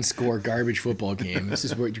want a 1-score garbage football game, this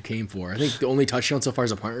is what you came for. I think the only touchdown so far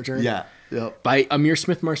is a punt return. Yeah. Yep. By Amir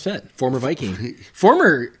Smith-Marset, former Viking.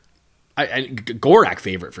 Former Gorak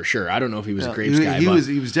favorite for sure. I don't know if he was a Grapes guy. He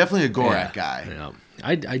was definitely a Gorak guy. Yeah.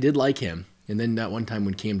 I did like him. And then that one time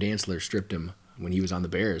when Cam Dantzler stripped him when he was on the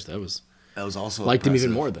Bears, that was also liked impressive.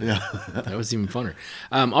 him even more. Though. Yeah. That was even funner.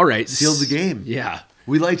 All right. Sealed the game. Yeah.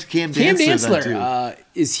 We liked Cam Cam Dantzler then, Dantzler,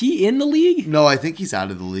 is he in the league? No, I think he's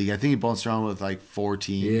out of the league. I think he bounced around with like 4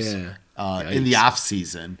 teams in the off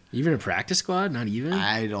season. Even a practice squad? Not even?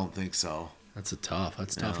 I don't think so. That's tough.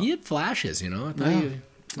 He had flashes, I thought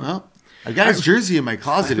Well, I got his jersey in my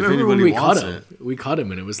closet if anybody we wants cut it. him. We cut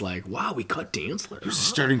him, and it was like, wow, we cut Dantzler. He's a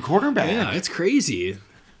starting quarterback. Yeah, it's crazy.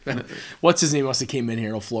 What's his name? Must have came in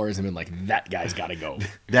here, Flores, and been like, that guy's got to go.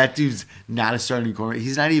 That dude's not a starting cornerback.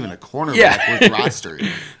 He's not even a cornerback with roster.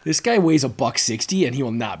 This guy weighs $160, and he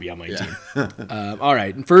will not be on my team. All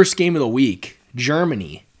right, first game of the week,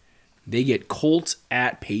 Germany. They get Colts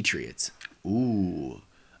at Patriots. Ooh,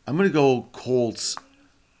 I'm gonna go Colts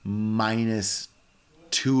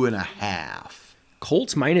 -2.5.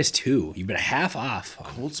 Colts -2. You've been a half off.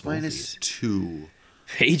 Colts -2.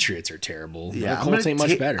 Patriots are terrible. Yeah, the Colts ain't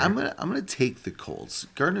much better. I'm gonna take the Colts.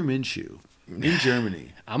 Gardner Minshew in Germany.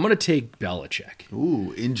 I'm gonna take Belichick.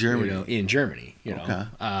 Ooh, in Germany. In Germany. Okay.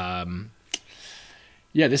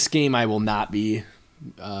 Yeah, this game I will not be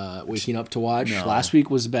waking up to watch. No. Last week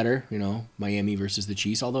was better. Miami versus the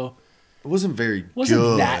Chiefs. Although It wasn't very wasn't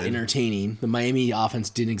good. that entertaining. The Miami offense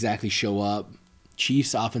didn't exactly show up.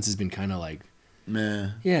 Chiefs offense has been kind of like, Meh.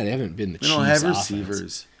 yeah, they haven't been the They Chiefs don't have offense.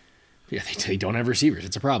 receivers. Yeah, they don't have receivers.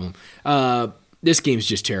 It's a problem. This game's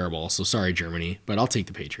just terrible. So sorry, Germany, but I'll take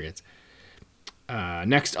the Patriots.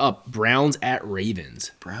 Next up, Browns at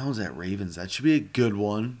Ravens. Browns at Ravens. That should be a good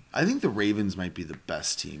one. I think the Ravens might be the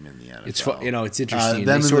best team in the NFL. It's it's interesting. Them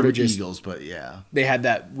They and sort the of just Eagles, but yeah. they had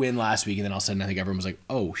that win last week, and then all of a sudden I think everyone was like,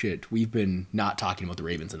 "Oh shit, we've been not talking about the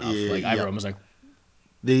Ravens enough." Yeah, like everyone was like,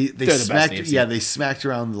 They They're the best smacked AFC. they smacked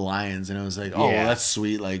around the Lions, and I was like, oh, Yeah. well, that's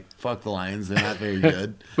sweet. Like, fuck the Lions, they're not very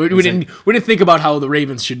good. But we didn't think about how the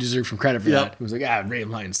Ravens should deserve some credit for Yep. that. It was like,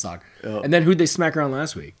 Raven Lions suck. Yep. And then who'd they smack around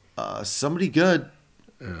last week? Somebody good.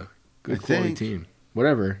 Good I quality think. team.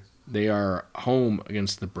 Whatever. They are home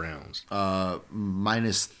against the Browns.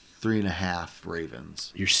 -3.5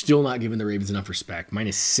 Ravens. You're still not giving the Ravens enough respect.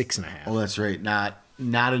 -6.5. Oh, that's right. Not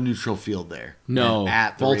a neutral field there. No,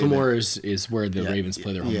 At the Baltimore is where the Ravens. Ravens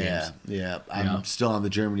play their home games. Yeah. I'm Yeah. still on the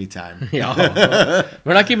Germany time. Yeah,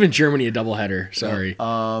 we're not giving Germany a doubleheader. Sorry.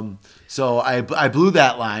 So I blew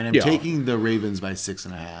that line. I'm Yeah. taking the Ravens by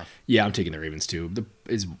 6.5. Yeah, I'm taking the Ravens too.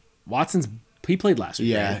 Is Watson's? He played last week.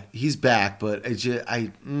 Yeah, right? he's back, but give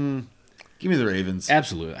me the Ravens.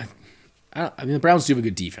 Absolutely. I mean, the Browns do have a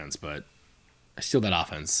good defense, but I steal that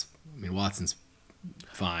offense. I mean, Watson's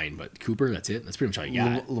fine, but Cooper, that's it. That's pretty much all you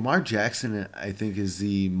got. Lamar Jackson, I think, is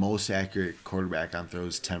the most accurate quarterback on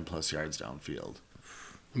throws 10-plus yards downfield.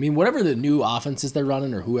 I mean, whatever the new offenses they're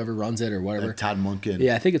running or whoever runs it or whatever. Like Todd Monken.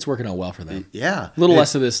 Yeah, I think it's working out well for them. Yeah. A little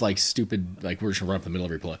less of this like stupid, like we're just gonna run up the middle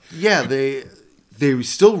of every play. Yeah, they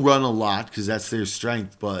still run a lot because that's their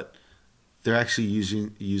strength, but they're actually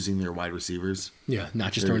using their wide receivers. Yeah,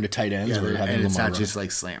 not just throwing to tight ends or and having it's Lamar not run. just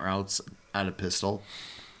like slant routes out of pistol.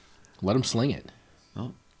 Let them sling it.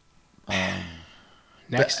 Oh.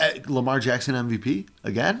 Next, Lamar Jackson MVP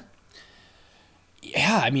again?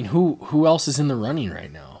 yeah, I mean, who else is in the running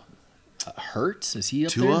right now? Hurts, is he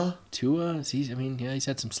up Tua? there? Tua, is he? I mean, yeah, he's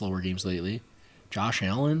had some slower games lately. Josh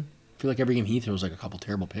Allen, I feel like every game he throws like a couple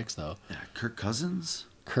terrible picks though. Yeah, Kirk Cousins?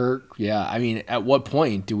 Kirk, yeah, I mean, at what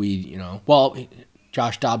point do we, well,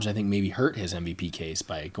 Josh Dobbs, I think maybe hurt his MVP case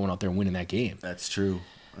by going out there and winning that game. That's true.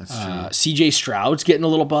 That's true. CJ Stroud's getting a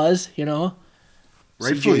little buzz,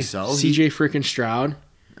 Rightfully so. CJ freaking Stroud.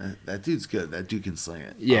 That dude's good. That dude can sling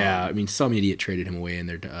it. Yeah, I mean, some idiot traded him away in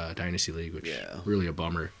their dynasty league, which Yeah. really a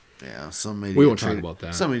bummer. Yeah, some idiot We won't talk traded, about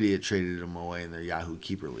that. Some idiot traded him away in their Yahoo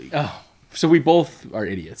Keeper League. Oh, so we both are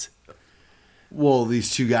idiots. Well, these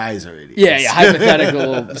two guys are idiots. Yeah,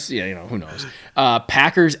 hypothetical. Yeah, who knows?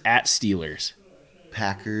 Packers at Steelers.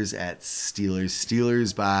 Packers at Steelers.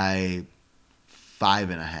 Steelers by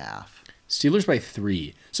 5.5. Steelers by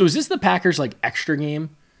 3. So is this the Packers like extra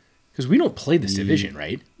game? Because we don't play this division,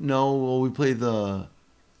 right? No, well, we play the.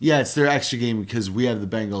 Yeah, it's their extra game because we have the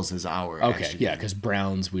Bengals as our. Okay, extra yeah, game. because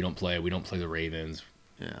Browns we don't play. We don't play the Ravens.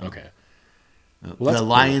 Yeah. Okay. Well, that's the cool.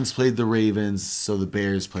 Lions played the Ravens, so the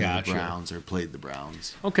Bears played Gotcha. the Browns or played the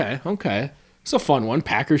Browns. Okay. It's a fun one.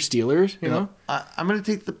 Packers Steelers. You know. I'm going to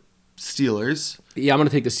take the Steelers. Yeah, I'm going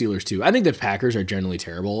to take the Steelers too. I think the Packers are generally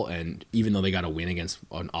terrible, and even though they got a win against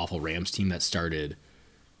an awful Rams team that started,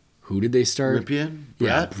 who did they start? Ripien?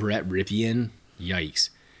 Yeah, Brett Ripien. Yikes.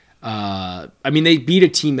 I mean, they beat a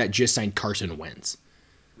team that just signed Carson Wentz.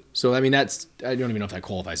 So, I mean, I don't even know if that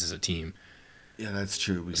qualifies as a team. Yeah, that's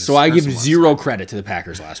true. because So I give Carson Wentz- zero credit to the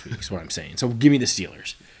Packers last week, is what I'm saying. So give me the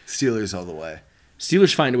Steelers. Steelers all the way.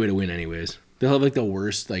 Steelers find a way to win anyways. They'll have like the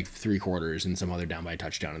worst like 3 quarters and some other down by a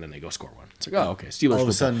touchdown, and then they go score one. It's like, oh, okay. Steelers. All of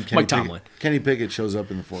a sudden, Mike Tomlin. Kenny Pickett shows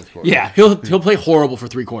up in the 4th quarter. Yeah, he'll play horrible for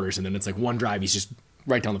 3 quarters, and then it's like one drive, he's just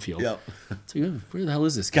right down the field. Yep. It's like, where the hell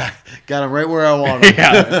is this guy? Got him right where I want him.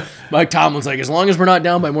 Yeah. Mike Tomlin's like, as long as we're not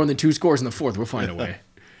down by more than 2 scores in the 4th, we'll find a way.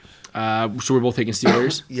 So we're both taking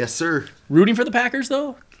Steelers. Yes, sir. Rooting for the Packers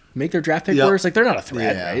though. Make their draft pick worse. Like they're not a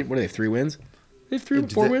threat, Yeah. right? What do they have? 3 wins? They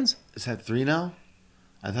have 4 wins. Is that 3 now?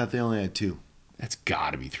 I thought they only had 2. That's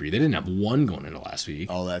got to be 3. They didn't have 1 going into last week.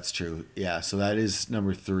 Oh, that's true. Yeah, so that is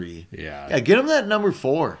number 3. Yeah. Yeah, get them that number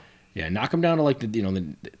 4. Yeah, knock them down to like the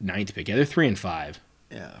 9th pick. Yeah, they're 3 and 5.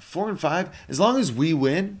 Yeah, 4 and 5. As long as we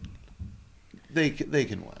win, they can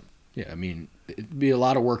win. Yeah, I mean, it'd be a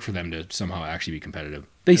lot of work for them to somehow actually be competitive.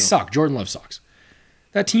 They suck. Jordan Love sucks.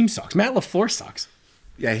 That team sucks. Matt LaFleur sucks.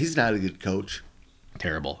 Yeah, he's not a good coach.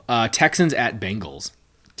 Terrible. Texans at Bengals.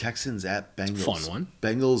 Texans at Bengals. Fun one.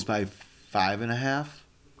 Bengals by 5.5.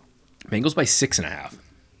 Bengals by 6.5.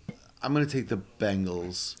 I'm gonna take the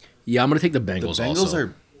Bengals. Yeah, I'm gonna take the Bengals. The Bengals also.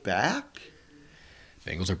 are back.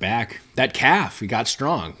 Bengals are back. That calf, he got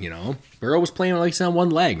strong. Burrow was playing like on one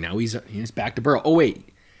leg. Now he's back to Burrow. Oh wait,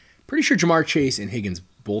 pretty sure Jamar Chase and Higgins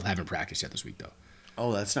both haven't practiced yet this week though.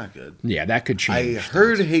 Oh, that's not good. Yeah, that could change. I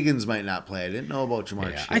heard Higgins might not play. I didn't know about Jamar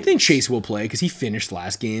Chase. I think Chase will play because he finished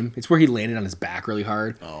last game. It's where he landed on his back really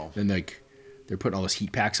hard. Oh. And like they're putting all those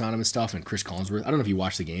heat packs on him and stuff. And Chris Collinsworth, I don't know if you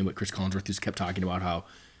watched the game, but Chris Collinsworth just kept talking about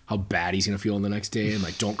how bad he's gonna feel the next day and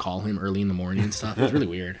like don't call him early in the morning and stuff. It was really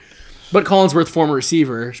weird. But Collinsworth, former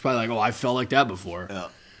receiver, is probably like, oh, I felt like that before. Yeah.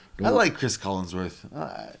 I like Chris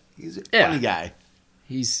Collinsworth. He's a funny guy.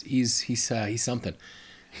 He's something.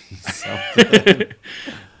 He's something.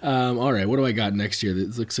 All right, what do I got next year?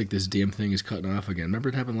 It looks like this damn thing is cutting off again. Remember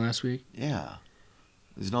it happened last week? Yeah.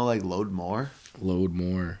 There's no like load more. Load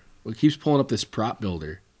more. Well, it keeps pulling up this prop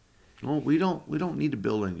builder. Well, we don't need to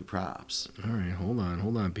build any props. All right, hold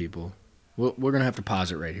on, people. We're gonna have to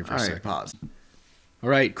pause it right here for a second. Pause. All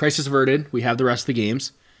right, crisis averted. We have the rest of the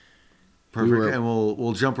games. Perfect, and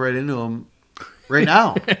we'll jump right into them right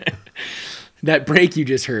now. That break you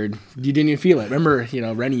just heard, you didn't even feel it. Remember,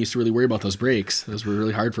 Rennie used to really worry about those breaks. Those were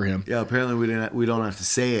really hard for him. Yeah, apparently we don't have to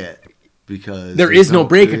say it because there is no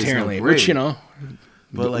break apparently, which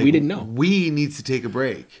but we didn't know. We need to take a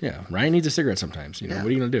break. Yeah, Ryan needs a cigarette sometimes. Yeah. What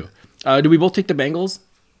are you gonna do? Do we both take the Bengals?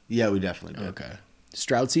 Yeah, we definitely do. Okay.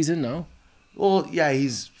 Stroud season? No. Well, yeah,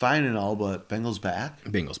 he's fine and all, but Bengals back.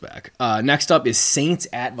 Bengals back. Next up is Saints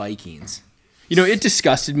at Vikings. It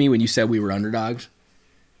disgusted me when you said we were underdogs,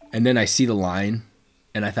 and then I see the line,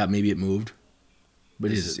 and I thought maybe it moved,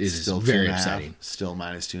 but it is still very upsetting. Still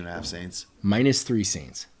minus 2.5 Saints. -3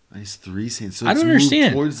 Saints. -3 Saints. So I don't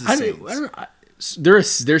understand. Towards the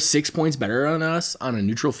Saints. They're 6 points better on us on a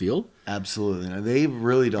neutral field. Absolutely. No, they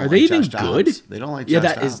really don't. Are they even Josh good? Dobbs. They don't like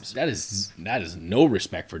Josh Dobbs. that is no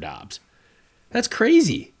respect for Dobbs. That's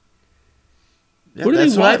crazy. Yeah, what are they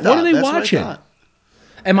That's watching? what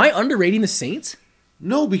I Am I underrating the Saints?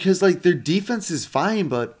 No, because their defense is fine,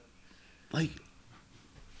 but I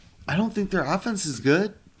don't think their offense is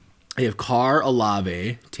good. They have Carr,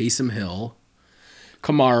 Olave, Taysom Hill,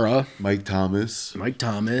 Kamara, Mike Thomas,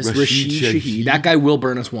 Rashid Shaheed. That guy will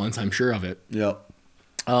burn us once, I'm sure of it. Yep.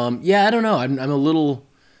 Yeah, I don't know. I'm a little.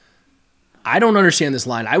 I don't understand this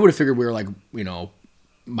line. I would have figured we were -1,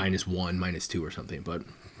 -2 or something, but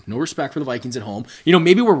no respect for the Vikings at home.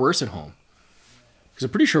 Maybe we're worse at home. Because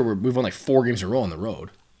I'm pretty sure we've won 4 games in a row on the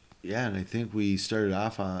road. Yeah, and I think we started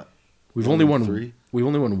off on. We've only won 3. We've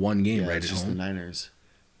only won 1 game right at just home. the Niners.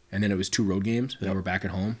 And then it was 2 road games. Now we're back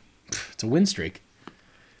at home. It's a win streak.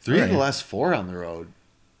 3 of the last 4 on the road.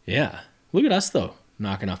 Yeah. Look at us though,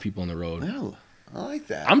 knocking off people on the road. Yeah, I like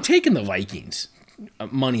that. I'm taking the Vikings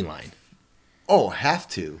money line. Oh, have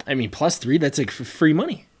to. I mean, +3. That's free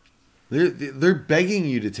money. They're begging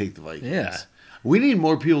you to take the Vikings. Yeah. We need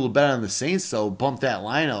more people to bet on the Saints, though. Bump that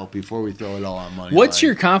line out before we throw it all on money. What's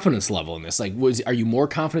your confidence level in this? Are you more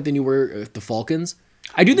confident than you were with the Falcons?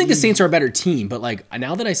 I do think the Saints are a better team, but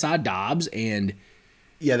now that I saw Dobbs and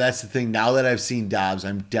yeah, that's the thing. Now that I've seen Dobbs,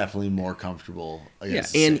 I'm definitely more comfortable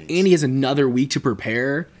against the Saints. And he has another week to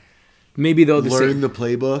prepare. Maybe though learn the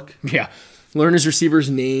playbook. Yeah. Learn his receivers'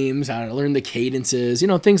 names, learn the cadences,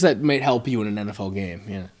 things that might help you in an NFL game.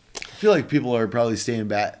 Yeah. I feel like people are probably staying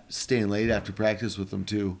late after practice with them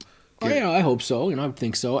too. I hope so. I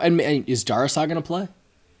think so. And is Darrisaw going to play?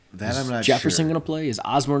 That I'm not Jefferson sure. going to play? Is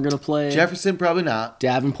Osborne going to play? Jefferson probably not.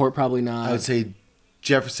 Davenport probably not. I would say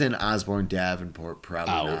Jefferson, Osborne, Davenport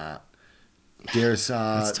probably not.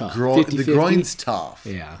 Darrisaw, the groin's tough.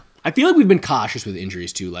 Yeah. I feel like we've been cautious with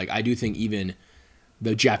injuries too. I do think even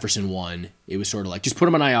the Jefferson one, it was sort of just put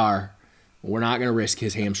him on IR. We're not going to risk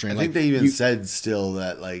his hamstring. I think they even said still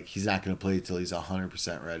that like he's not going to play until he's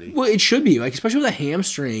 100% ready. Well, it should be like, especially with a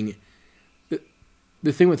hamstring.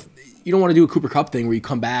 The thing with you don't want to do a Cooper Kupp thing where you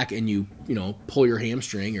come back and you pull your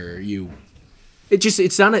hamstring or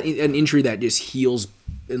it's not an injury that just heals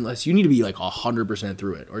unless you need to be like 100%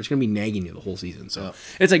 through it or it's going to be nagging you the whole season. So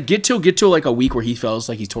it's like get to like a week where he feels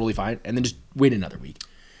like he's totally fine and then just wait another week.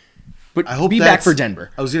 But I hope be back for Denver.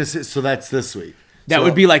 I was going to say, so that's this week. That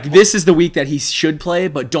would be like, this is the week that he should play,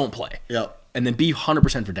 but don't play. Yep. And then be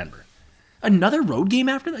 100% for Denver. Another road game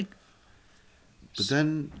after? But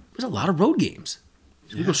then... There's a lot of road games.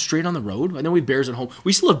 So we go straight on the road. And then we have Bears at home.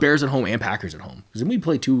 We still have Bears at home and Packers at home. Because then we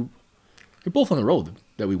play two... They're both on the road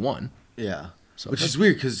that we won. Yeah. So which is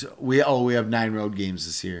weird because we have 9 road games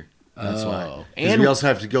this year. That's why. And we also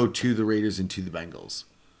have to go to the Raiders and to the Bengals.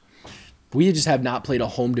 We just have not played a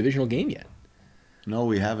home divisional game yet. No,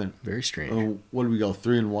 we haven't. Very strange. What did we go?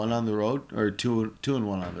 3-1 on the road, or 2-1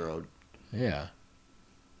 on the road? Yeah.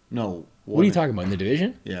 No. What are you talking about in the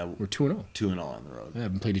division? Yeah, we're 2-0. 2-0 on the road. I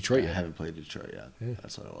haven't played Detroit yet. I haven't played Detroit yet. Yeah.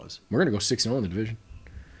 That's what it was. We're gonna go 6-0 in the division.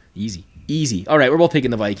 Easy. All right, we're both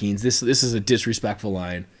taking the Vikings. This is a disrespectful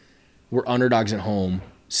line. We're underdogs at home.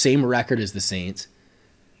 Same record as the Saints.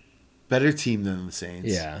 Better team than the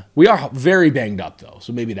Saints. Yeah, we are very banged up though,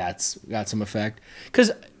 so maybe that's got some effect.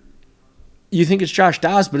 Because you think it's Josh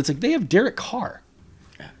Dobbs, but it's like they have Derek Carr.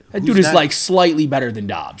 That dude is like slightly better than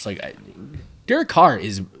Dobbs. Like Derek Carr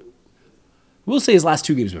is. We'll say his last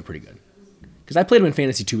 2 games have been pretty good. Because I played him in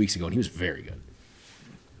fantasy 2 weeks ago and he was very good.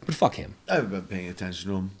 But fuck him. I haven't been paying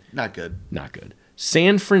attention to him. Not good. Not good.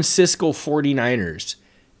 San Francisco 49ers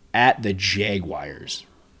at the Jaguars.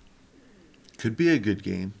 Could be a good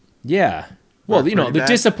game. Yeah. Well, the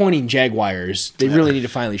disappointing Jaguars, they really need to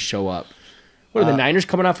finally show up. What are the Niners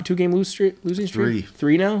coming off a 2-game losing streak?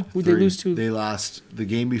 3 now? Who'd they lose to? They lost the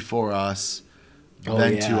game before us, to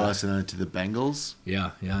us, and then to the Bengals.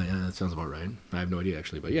 Yeah, that sounds about right. I have no idea,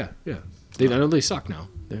 actually, but yeah. I know they suck now.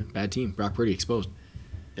 They're a bad team. Brock Purdy exposed.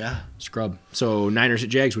 Yeah. Scrub. So, Niners at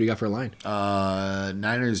Jags, what do you got for a line?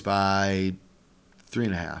 Niners by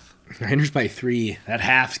 3.5. Niners by 3. That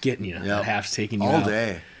half's getting you. Yep. That half's taking you all out.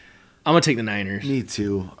 Day. I'm going to take the Niners. Me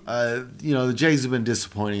too. The Jags have been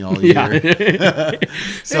disappointing all year.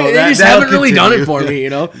 So they just haven't really done it for me,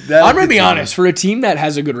 I'm going to be honest. For a team that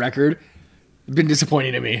has a good record, it's been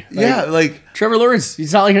disappointing to me. Trevor Lawrence,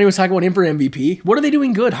 it's not like anyone's talking about him for MVP. What are they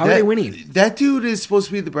doing good? How are they winning? That dude is supposed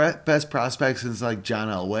to be the best prospect since like John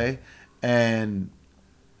Elway. And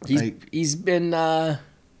he's been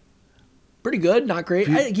pretty good, not great.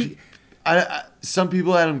 Some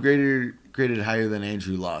people had him graded higher than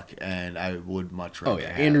Andrew Luck, and I would much rather.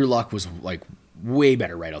 Andrew Luck was like way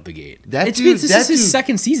better right out the gate. This is his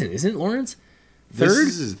second season, isn't it, Lawrence? Third? This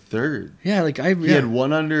is his third. Yeah, he had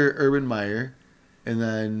 1 under Urban Meyer, and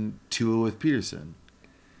then 2 with Peterson.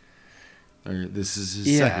 This is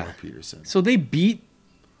his second with Peterson. So they beat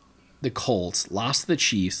the Colts, lost to the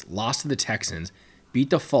Chiefs, lost to the Texans, beat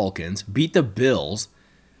the Falcons, beat the Bills,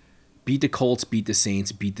 beat the Colts, beat the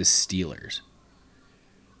Saints, beat the Steelers.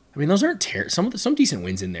 I mean, those aren't some decent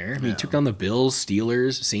wins in there. I mean, took down the Bills,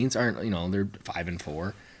 Steelers, Saints aren't, they're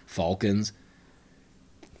 5-4, Falcons.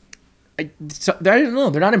 I don't know.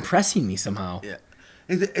 They're not impressing me somehow. Yeah,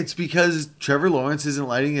 it's because Trevor Lawrence isn't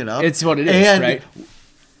lighting it up. It's what it is, right?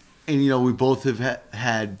 And we both have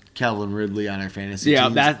had Calvin Ridley on our fantasy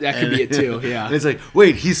teams. Yeah, that could be it too. Yeah, and it's like,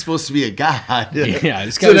 wait, he's supposed to be a god. Yeah,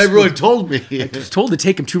 this guy so everyone told me. I was told to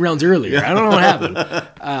take him 2 rounds earlier. I don't know what happened.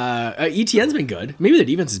 ETN's been good. Maybe the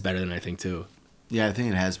defense is better than I think too. Yeah, I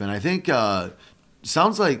think it has been. I think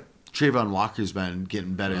sounds like Trayvon Walker's been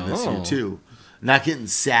getting better this year too. Not getting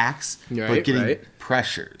sacks, but getting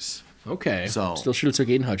pressures. Okay. So still should have took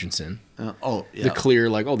Aiden Hutchinson. Yeah. The clear,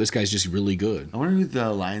 this guy's just really good. I wonder who the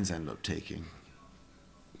Lions end up taking.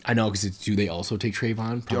 I know, because do they also take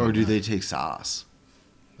Trayvon? Probably or do they take Sauce?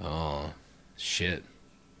 Oh, shit.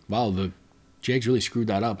 Wow, the Jags really screwed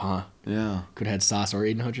that up, huh? Yeah. Could have had Sauce or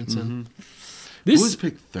Aiden Hutchinson. Mm-hmm. Who was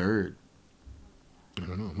picked 3rd? I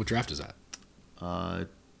don't know. What draft is that?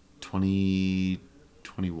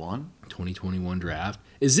 2021. 2021 draft.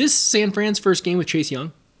 Is this San Fran's first game with Chase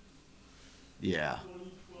Young? Yeah.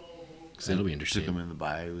 That'll be interesting. Took him in the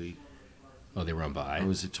bye week. Oh, they were on bye. Or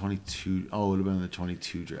was it 22? Oh, it would have been the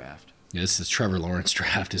 22 draft. Yeah, this is Trevor Lawrence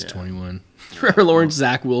draft is 21. Trevor Lawrence,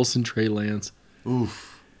 Zach Wilson, Trey Lance.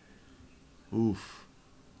 Oof.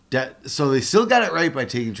 So they still got it right by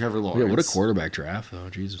taking Trevor Lawrence. Yeah, what a quarterback draft, though.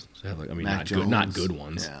 Jesus. Not good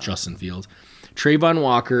ones. Yeah. Justin Fields. Trayvon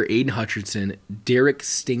Walker, Aiden Hutchinson, Derek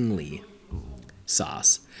Stingley.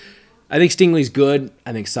 Sauce. I think Stingley's good.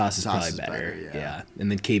 I think Sauce is Sauce probably is better. better, yeah.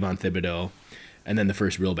 And then Kayvon Thibodeau. And then the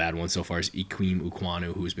first real bad one so far is Iquim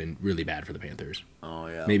Ukwanu, who's been really bad for the Panthers. Oh,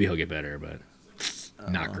 yeah. Maybe he'll get better, but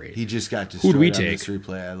not great. He just got destroyed Who'd we on take? this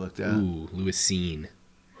replay I looked at. Ooh, Lewis Seen.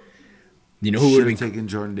 You know who would Should have have been taken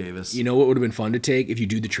Jordan Davis. You know what would have been fun to take if you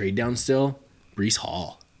do the trade down still? Breece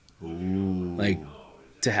Hall. Ooh. Like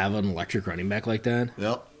to have an electric running back like that.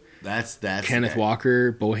 Yep. That's Kenneth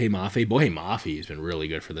Walker, Bohe Mafe. Bohe Mafe has been really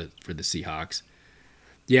good for the Seahawks.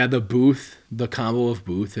 Yeah, the combo of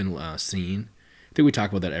Booth and Seen. I think we talk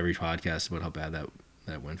about that every podcast about how bad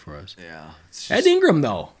that went for us. Yeah. Ed Ingram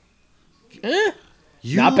though.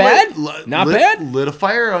 Not bad. Not bad. Lit a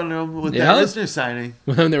fire on him with that listener signing.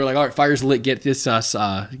 Well, they were like, all right, fire's lit. Get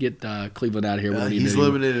Cleveland out of here. He's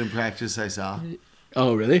limited in practice, I saw.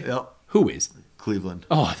 Oh, really? Yep. Who is? Cleveland.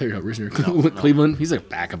 Oh, there you go. Risner. Cleveland. He's like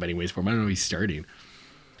backup anyways for him. I don't know if he's starting.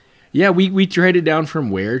 Yeah, we traded down from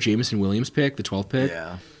where? Jameson Williams pick, the 12th pick.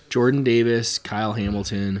 Yeah. Jordan Davis, Kyle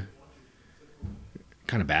Hamilton.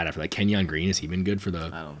 Kind of bad after that. Kenyon Green, has he been good for the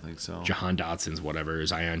I don't think so. Jahan Dotson's whatever,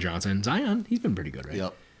 Zion Johnson? Zion, he's been pretty good, right?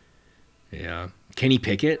 Yep. Yeah. Kenny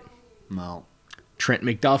Pickett, No. Trent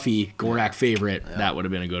McDuffie, Gorak favorite. Yeah. That would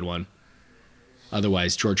have been a good one.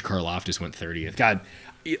 Otherwise, George Karlaftis went 30th. God,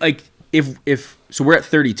 like if so we're at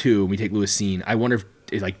 32 and we take Lewis Seen. I wonder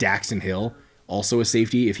if like Daxton Hill also a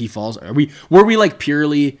safety if he falls. Were we like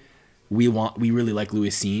purely we really like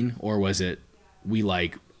Lewis Seen, or was it we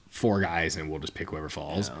like 4 guys and we'll just pick whoever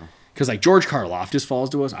falls? Because like George Karlaftis falls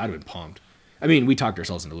to us, I'd have been pumped. I mean, we talked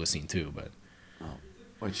ourselves into Lewis Seen too, but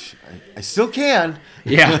which I still can.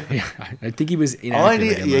 Yeah. I think he was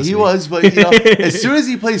inactive. He was, but as soon as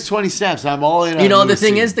he plays 20 snaps, I'm all in. The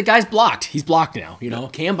thing is, the guy's blocked. He's blocked now.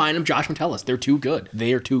 Cam Bynum, Josh Metellus, they're too good.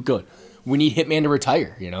 They are too good. We need Hitman to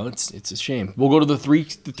retire. It's a shame. We'll go to the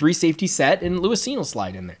three safety set, and Lewis Seen will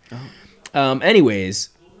slide in there. Anyways,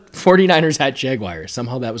 49ers at Jaguars.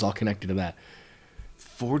 Somehow that was all connected to that.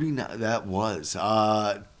 49. That was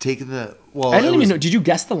taking the. Well, I didn't even know. Did you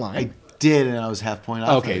guess the line? I did, and I was half point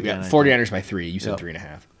off. Okay, yeah. 49ers by 3. You said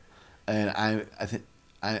 3.5. And I think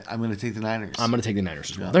I'm going to take the Niners. I'm going to take the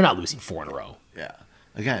Niners as well. They're not losing 4 in a row. Yeah.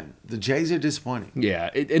 Again, the Jags are disappointing.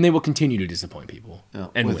 Yeah, and they will continue to disappoint people.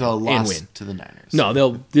 And with win, a loss and win. to the Niners. No,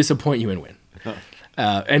 they'll disappoint you and win.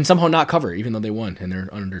 And somehow not cover, even though they won and they're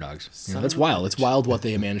underdogs. That's wild. It's wild what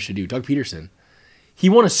they managed to do. Doug Peterson, he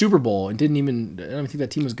won a Super Bowl and didn't even. I don't think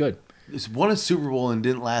that team was good. Just won a Super Bowl and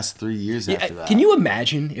didn't last 3 years after that. Can you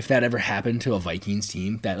imagine if that ever happened to a Vikings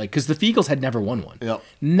team? That because the Eagles had never won one. Yep.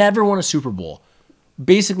 Never won a Super Bowl.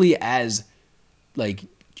 Basically, as like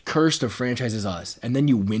cursed of franchise as us, and then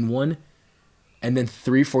you win one, and then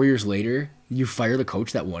 3-4 years later you fire the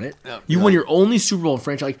coach that won it. Yep. You won your only Super Bowl in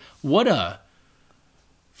franchise. Like what a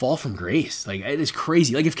fall from grace. Like it is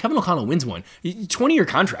crazy. Like if Kevin O'Connell wins one, 20-year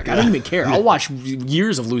contract. I don't even care. I'll watch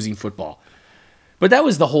years of losing football. But that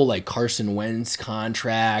was the whole like Carson Wentz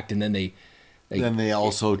contract, and then they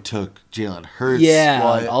also took Jalen Hurts.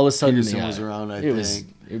 Yeah, all of a sudden Peterson was around. I think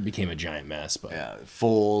it became a giant mess. But yeah,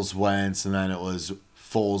 Foles, Wentz, and then it was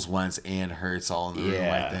Foles, Wentz, and Hurts all in the room.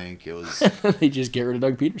 I think it was. They just get rid of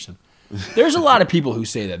Doug Peterson. There's a lot of people who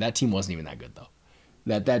say that team wasn't even that good though.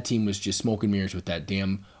 That team was just smoke and mirrors with that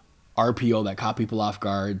damn RPO that caught people off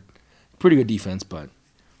guard. Pretty good defense, but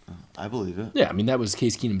I believe it. Yeah, I mean that was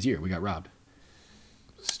Case Keenum's year. We got robbed.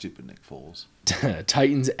 Stupid Nick Foles.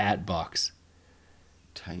 Titans at Bucks.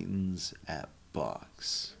 Titans at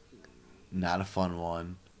Bucks. Not a fun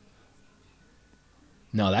one.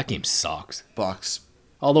 No, that game sucks. Bucks.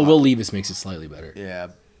 Although Will Levis makes it slightly better. Yeah,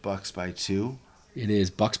 Bucks by 2. It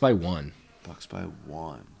is Bucks by 1. Bucks by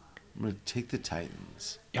 1. I'm gonna take the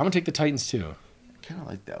Titans. Yeah, I'm gonna take the Titans too. I kind of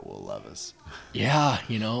like that Will Levis. Yeah,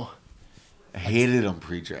 I hated him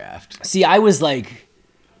pre-draft. See, I was like,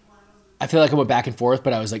 I feel like I went back and forth,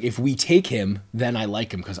 but I was like, if we take him, then I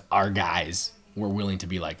like him because our guys were willing to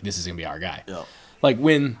be like, this is going to be our guy. Yep. Like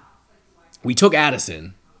when we took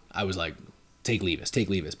Addison, I was like, take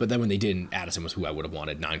Levis. But then when they didn't, Addison was who I would have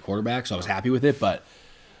wanted 9 quarterbacks, so I was happy with it, but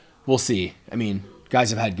we'll see. I mean,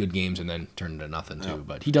 guys have had good games and then turned into nothing too,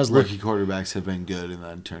 but he does look... Rookie quarterbacks have been good and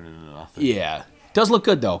then turned into nothing. Yeah. Does look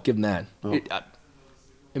good though, give him that. Oh. I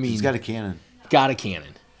mean... He's got a cannon.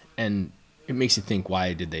 And... It makes you think,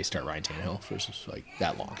 why did they start Ryan Tannehill for like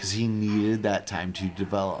that long? Because he needed that time to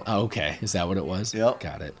develop. Oh, okay. Is that what it was? Yep.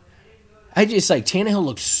 Got it. I just like Tannehill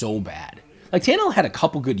looked so bad. Like Tannehill had a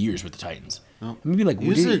couple good years with the Titans. Nope. Maybe like he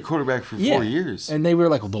was their quarterback for 4 years. And they were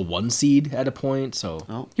like the 1 seed at a point, so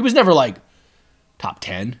nope. He was never like top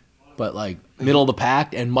 10, but like middle of the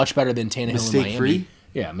pack and much better than Tannehill in Miami. Mistake-free?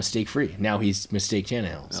 Yeah, mistake-free. Now he's mistake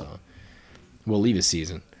Tannehill, so we'll leave his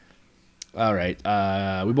season. All right.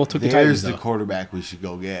 We both took the There's Titans, the though. quarterback we should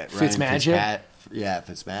go get. Fitzmagic?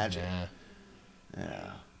 Fitzmagic. Yeah.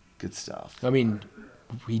 Yeah. Good stuff. I mean,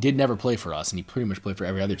 he did never play for us, and he pretty much played for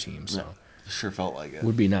every other team, so Sure felt like it.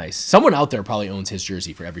 would be nice. Someone out there probably owns his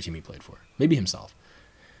jersey for every team he played for. Maybe himself.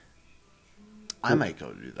 I might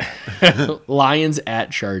go do that. Lions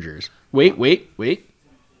at Chargers. Wait.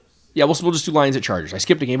 Yeah, we'll just do Lions at Chargers. I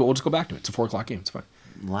skipped a game, but we'll just go back to it. It's a 4:00 game. It's fine.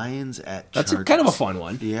 Lions at That's Chargers. kind of a fun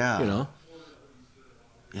one. Yeah. You know?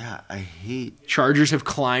 Yeah, I hate... Chargers have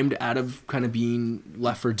climbed out of kind of being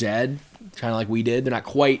left for dead, kind of like we did. They're not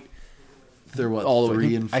quite They're what, all the way.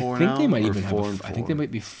 3 and 4 I think now? they might Or even have. 4 and I think 4? they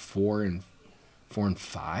might be 4 and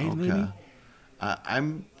 5. Maybe.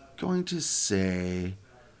 I'm going to say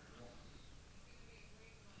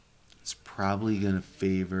it's probably going to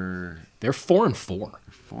favor They're 4 and 4.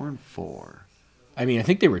 4 and 4. I mean, I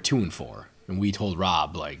think they were 2 and 4, and we told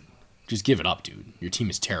Rob like, just give it up, dude. Your team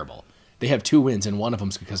is terrible. They have 2 wins, and one of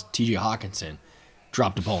them's because T.J. Hawkinson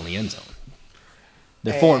dropped a ball in the end zone.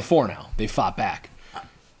 They're 4 and 4 now. They fought back.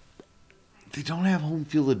 They don't have home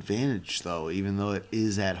field advantage though, even though it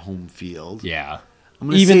is at home field. Yeah. I'm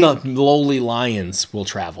gonna Even say- the lowly Lions will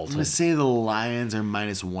travel I'm to going to say the Lions are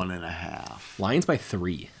minus 1.5. Lions by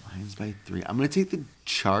 3. Lions by 3. I'm going to take the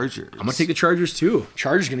Chargers. I'm gonna take the Chargers too.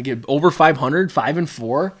 Chargers gonna get over 500, 5 and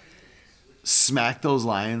 4. Smack those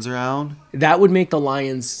Lions around. That would make the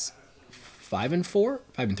Lions 5 and 4,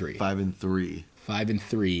 5 and 3, 5 and 3. 5 and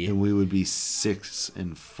 3. And we would be 6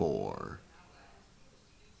 and 4.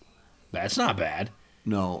 That's not bad.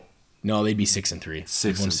 No, No, they'd be 6 and 3. 6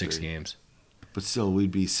 They've won and 6 3. games. but still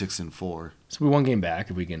we'd be 6 and 4. So we one game back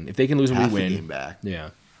if they can lose and Half we a win. game back. Yeah.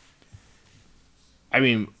 I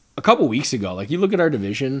mean, a couple weeks ago, like you look at our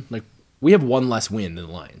division, like we have one less win than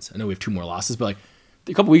the Lions. I know we have 2 more losses, but like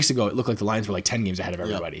a couple weeks ago, it looked like the Lions were like 10 games ahead of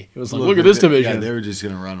everybody. It was like, look at this division. Yeah, they were just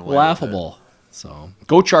gonna run away. Laughable. So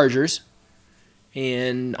go Chargers,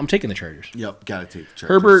 and I'm taking the Chargers. Yep, gotta take the Chargers.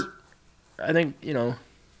 Herbert, I think I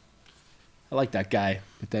like that guy,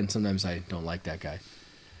 but then sometimes I don't like that guy.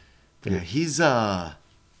 Yeah, he's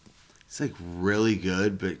like really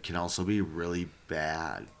good, but can also be really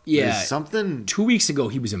bad. Yeah. There's something. 2 weeks ago,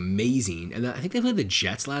 he was amazing, and I think they played the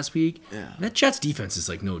Jets last week. Yeah. And that Jets defense is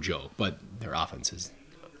like no joke, but their offense is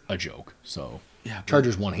a joke. So Yeah, but-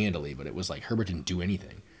 Chargers won handily, but it was like Herbert didn't do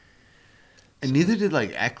anything. And neither did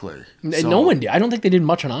like Eckler. And So- no one did. I don't think they did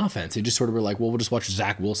much on offense. They just sort of were like, well, we'll just watch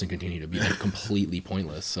Zach Wilson continue to be like completely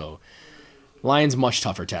pointless. So Lions much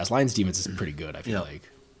tougher task. Lions defense is pretty good, I feel Yeah. like.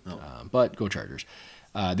 No. But go Chargers.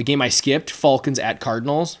 The game I skipped, Falcons at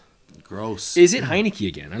Cardinals. Gross. Is it Heineke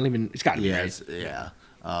again? I don't even. It's got to be Yeah, right. yeah.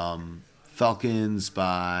 Falcons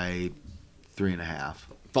by 3.5.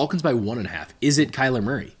 Falcons by 1.5. Is it Kyler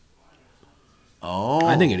Murray? Oh,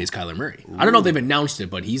 I think it is Kyler Murray. I don't know if they've announced it,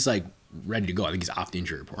 but he's like ready to go. I think he's off the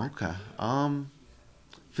injury report. Okay.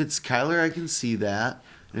 If it's Kyler, I can see that.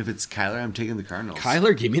 And if it's Kyler, I'm taking the Cardinals.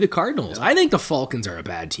 Kyler, give me the Cardinals. I think the Falcons are a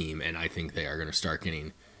bad team, and I think they are going to start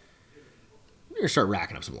getting. They're going to start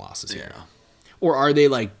racking up some losses here. Yeah. Or are they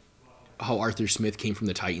like how Arthur Smith came from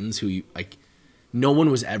the Titans, who like no one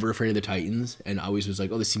was ever afraid of the Titans, and always was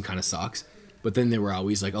like, oh, this team kind of sucks. But then they were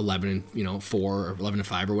always like 11 and 4 or 11 and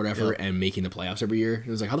 5 or whatever, Yep. and making the playoffs every year. It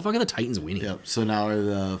was like, how the fuck are the Titans winning? Yep. So now are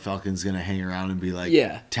the Falcons gonna hang around and be like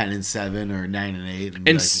Yeah. 10-7 or 9-8? And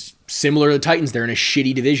be And like, similar to the Titans, they're in a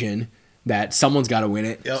shitty division that someone's got to win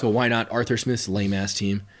it. Yep. So why not Arthur Smith's lame ass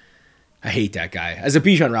team? I hate that guy. As a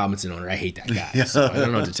Bijan Robinson owner, I hate that guy. So I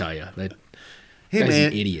don't know what to tell you. That hey guy's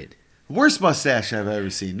man, an idiot. worst mustache I've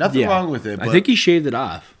ever seen. Nothing wrong with it. But I think he shaved it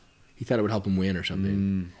off. He thought it would help him win or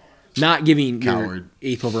something. Not giving your Coward.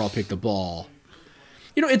 8th overall pick the ball.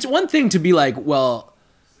 It's one thing to be like, well,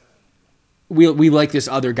 we like this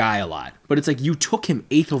other guy a lot. But it's like you took him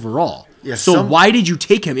 8th overall. Yeah, so why did you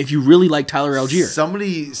take him if you really like Tyler Algier?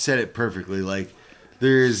 Somebody said it perfectly. Like,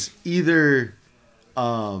 there's either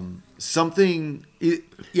something.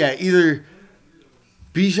 Either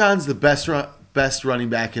Bijan's the best running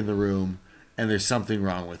back in the room, and there's something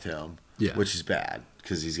wrong with him, which is bad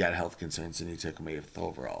because he's got health concerns and you took him 8th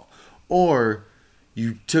overall, or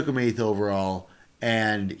you took him 8th overall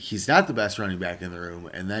and he's not the best running back in the room,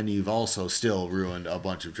 and then you've also still ruined a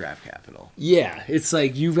bunch of draft capital. Yeah, it's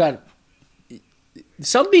like you've got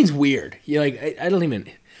something's weird. You're like, I don't even,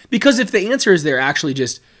 because if the answer is they're actually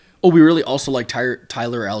just, oh, we really also like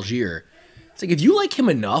Tyler Algier. It's like if you like him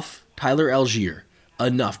enough, Tyler Algier,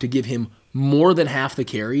 enough to give him more than half the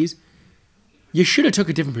carries, you should have took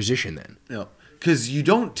a different position then. Because you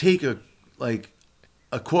don't take a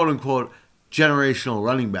quote unquote generational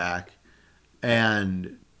running back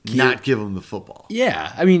and not give him the football.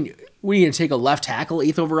 Yeah, I mean, what are you gonna take a left tackle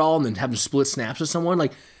 8th overall and then have him split snaps with someone?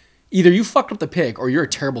 Like, either you fucked up the pick or you're a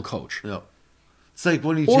terrible coach. No. It's like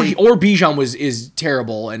when you or Bijan is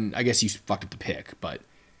terrible, and I guess you fucked up the pick. But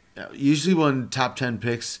usually when top 10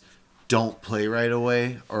 picks don't play right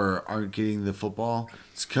away or aren't getting the football,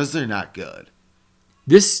 it's because they're not good.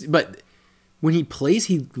 But when he plays,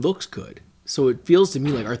 he looks good. So it feels to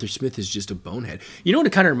me like Arthur Smith is just a bonehead. You know what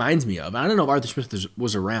it kind of reminds me of? I don't know if Arthur Smith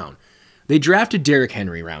was around. They drafted Derrick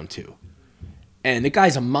Henry round 2. And the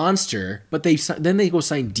guy's a monster, but then they go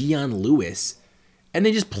sign Dion Lewis, and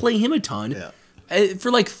they just play him a ton. Yeah.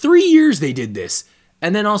 For like 3 years they did this.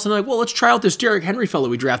 And then also like, well, let's try out this Derrick Henry fellow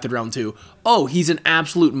we drafted round 2. Oh, he's an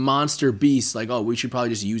absolute monster beast. Like, oh, we should probably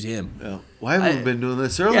just use him. Yeah. Why haven't we been doing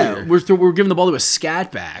this earlier? Yeah, we're giving the ball to a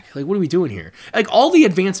scat back. Like, what are we doing here? Like, all the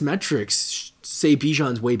advanced metrics say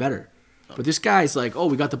Bijan's way better. But this guy's like, oh,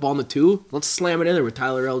 we got the ball in the 2. Let's slam it in there with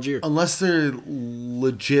Tyler Algier. Unless they're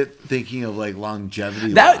legit thinking of like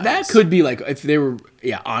longevity. That could be like if they were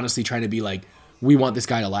honestly trying to be like, we want this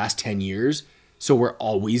guy to last 10 years. So we're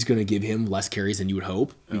always going to give him less carries than you would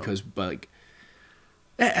hope because, but like,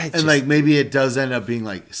 and like maybe it does end up being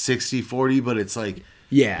like 60-40, but it's like,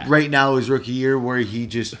 right now his rookie year where he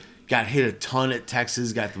just got hit a ton at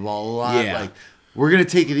Texas, got the ball a lot. Yeah. Like, we're going to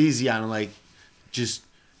take it easy on him. Like, just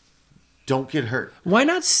don't get hurt. Why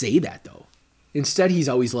not say that though? Instead, he's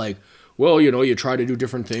always like, well, you try to do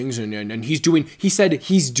different things and he said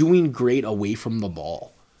he's doing great away from the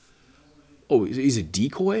ball. Oh, he's a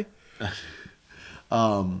decoy?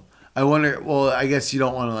 I wonder. Well, I guess you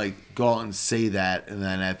don't want to like go out and say that, and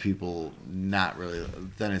then have people not really.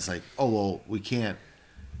 Then it's like, oh well, we can't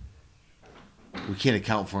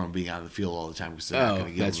account for him being on the field all the time because they're not going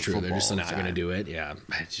to give that's him the true. football They're just all the not going to time. do it. Yeah,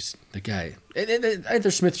 just the guy. Arthur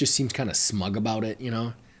Smith just seems kind of smug about it.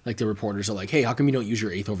 Like the reporters are like, hey, how come you don't use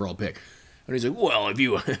your 8th overall pick? And he's like, well, if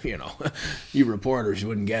you, you reporters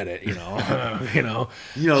wouldn't get it, why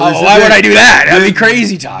would I do that? That'd be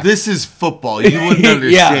crazy talk. This is football. You wouldn't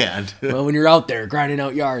understand. Well, when you're out there grinding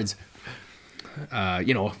out yards,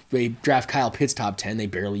 they draft Kyle Pitts top 10. They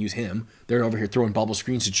barely use him. They're over here throwing bubble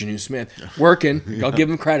screens to Jonnu Smith. Working. I'll give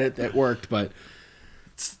them credit. That worked. But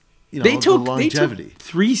they took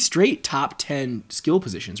 3 straight top 10 skill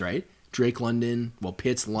positions, right? Drake London,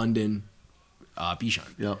 Pitts, London,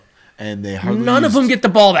 Bijan. Yep. And they none of them get the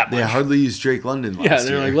ball that much. They hardly used Drake London last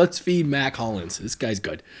year. Like, let's feed Mac Hollins. This guy's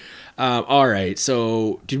good. All right,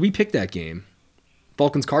 so did we pick that game?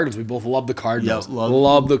 Falcons Cardinals. We both love the Cardinals. Yep,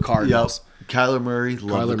 love the Cardinals. Yep. Kyler Murray.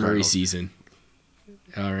 Kyler Murray season.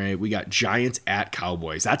 All right, we got Giants at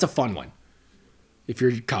Cowboys. That's a fun one. If you're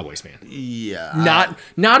a Cowboys fan. Yeah.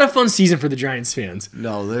 Not a fun season for the Giants fans.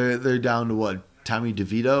 No, they're down to what? Tommy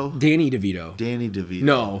DeVito? Danny DeVito. Danny DeVito.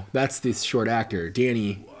 No, that's the short actor.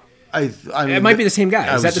 Danny. I mean, it might be the same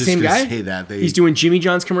guy. Is that the same guy? Say that. He's doing Jimmy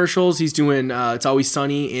John's commercials. He's doing It's Always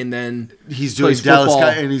Sunny, and then he's doing he's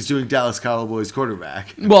doing Dallas Cowboys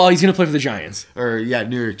quarterback. Well, he's gonna play for the Giants.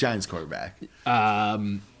 New York Giants quarterback.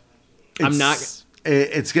 I'm not.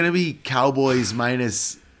 It's gonna be Cowboys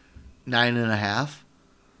minus 9.5.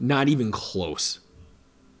 Not even close.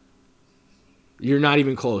 You're not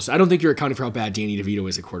even close. I don't think you're accounting for how bad Danny DeVito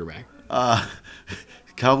is at quarterback.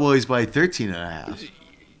 Cowboys by 13.5.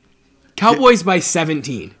 Cowboys by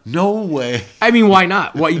 17. No way. I mean, why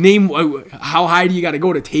not? How high do you got to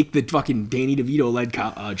go to take the fucking Danny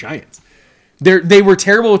DeVito-led Giants? They were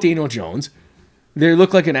terrible with Daniel Jones. They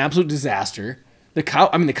look like an absolute disaster. The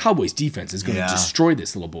Cowboys defense is going to destroy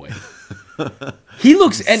this little boy. He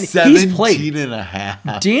looks, and he's played.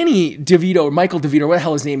 17.5. Danny DeVito, or Michael DeVito, what the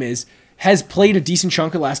hell his name is, has played a decent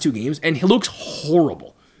chunk of the last 2 games, and he looks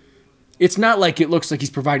horrible. It's not like it looks like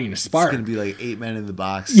he's providing a spark. It's going to be like 8 men in the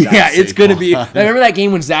box. Yeah, it's going to be. I remember that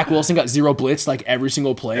game when Zach Wilson got 0 blitz like every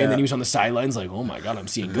single play, and then he was on the sidelines like, oh my God, I'm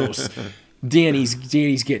seeing ghosts. Danny's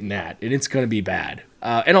getting that, and it's going to be bad.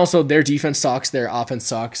 And also, their defense sucks. Their offense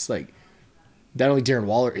sucks. Like, not only Darren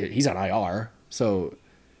Waller, he's on IR. So,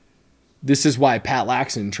 this is why Pat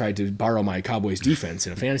Laxton tried to borrow my Cowboys defense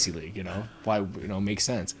in a fantasy league, Why, makes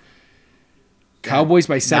sense. Cowboys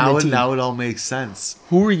by 17. Now it all makes sense.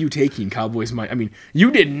 Who are you taking? Cowboys I mean, you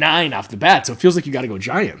did 9 off the bat, so it feels like you got to go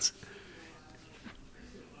Giants.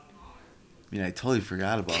 I mean, I totally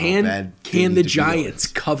forgot about can Danny the DeVito Giants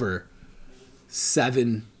is. cover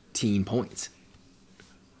 17 points?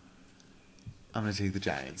 I'm going to take the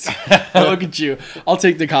Giants. Look at you. I'll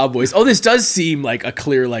take the Cowboys. Oh, this does seem like a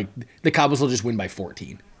clear, the Cowboys will just win by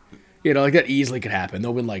 14. That easily could happen.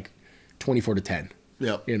 They'll win 24-10.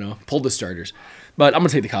 Yep. Pull the starters. But I'm going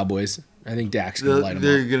to take the Cowboys. I think Dak's going to light them up.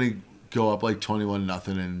 They're going to go up like 21-0,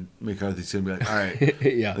 and McCarthy's gonna be like, all right,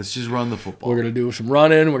 Yeah. let's just run the football. We're going to do some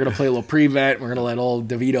running. We're going to play a little prevent. We're going to let old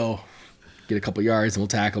DeVito get a couple yards, and we'll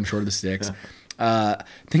tackle him short of the sticks. I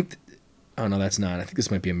think oh, no, that's not. I think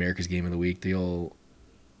this might be America's Game of the Week, the old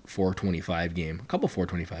 425 game. A couple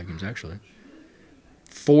 425 games, actually.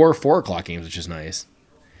 4 o'clock games, which is nice.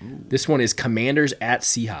 Ooh. This one is Commanders at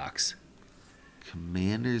Seahawks.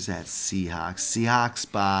 Commanders at Seahawks.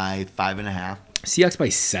 Seahawks by 5.5. Seahawks by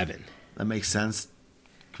 7. That makes sense.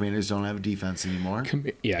 Commanders don't have a defense anymore.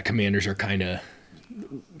 Commanders are kind of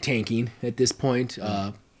tanking at this point.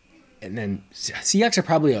 And then Seahawks are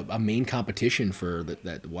probably a main competition for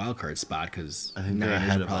that wild card spot because I think they're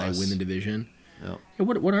ahead of probably us. win the division. Yep. Yeah,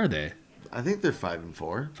 what are they? I think they're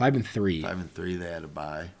 5-4. 5-3. 5-3. They had a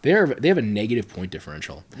bye. They have a negative point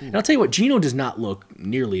differential. Ooh. And I'll tell you what, Geno does not look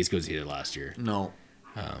nearly as good as he did last year. No.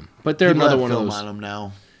 But they're People another one of film those. on them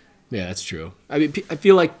now. Yeah, that's true. I mean, I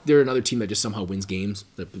feel like they're another team that just somehow wins games.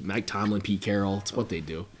 Mike Tomlin, Pete Carroll, it's what they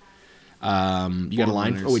do. You got a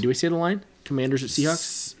line? Oh wait, do we say the line? Commanders at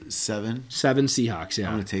Seahawks? 7. 7 Seahawks. Yeah.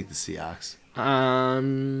 I'm gonna take the Seahawks.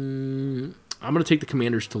 I'm gonna take the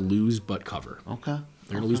Commanders to lose but cover. Okay.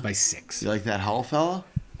 They're gonna lose by 6. You like that Hall fella?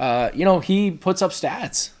 He puts up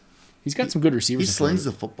stats. He's got some good receivers. He slings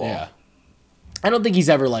the football. Yeah. I don't think he's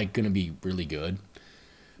ever gonna be really good,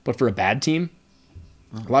 but for a bad team,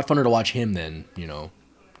 a lot funner to watch him than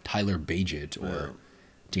Tyler Bagent or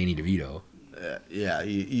Danny DeVito. Yeah,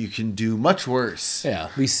 you can do much worse. Yeah,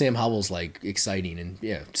 at least Sam Howell's exciting and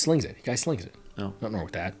slings it. The guy slings it. No. Nothing wrong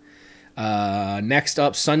with that. Next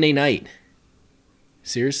up, Sunday night.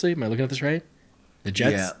 Seriously, am I looking at this right? The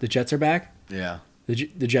Jets. Yeah. The Jets are back. Yeah.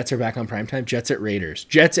 The Jets are back on primetime. Jets at Raiders.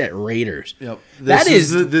 Jets at Raiders. Yep.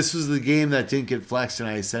 This was the game that didn't get flexed, and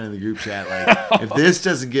I said in the group chat if this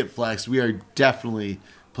doesn't get flexed, we are definitely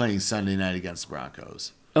playing Sunday night against the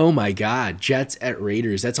Broncos. Oh my God, Jets at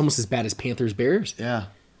Raiders. That's almost as bad as Panthers Bears. Yeah.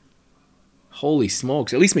 Holy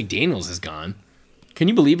smokes! At least McDaniels is gone. Can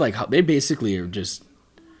you believe how they basically are just?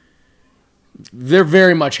 They're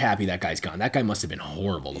very much happy that guy's gone. That guy must have been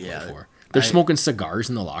horrible to play for. They're smoking cigars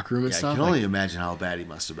in the locker room and stuff. I can only imagine how bad he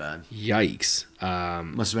must have been. Yikes!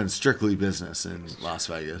 Must have been strictly business in Las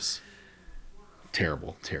Vegas.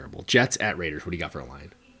 Terrible. Jets at Raiders. What do you got for a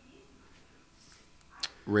line?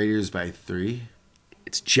 Raiders by 3.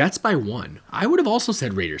 It's Jets by 1. I would have also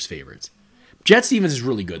said Raiders favorites. Jets defense is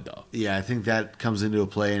really good though. Yeah, I think that comes into a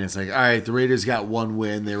play, and it's all right. The Raiders got 1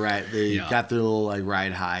 win. They got their little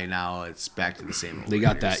ride high. Now it's back to the same. They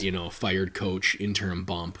got that fired coach interim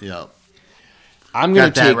bump. Yep. I'm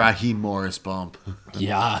gonna take that Raheem Morris bump.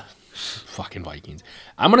 Yeah, fucking Vikings.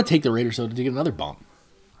 I'm gonna take the Raiders though to get another bump.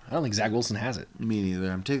 I don't think Zach Wilson has it. Me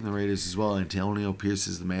neither. I'm taking the Raiders as well. Antonio Pierce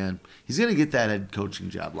is the man. He's gonna get that head coaching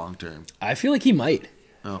job long term. I feel like he might.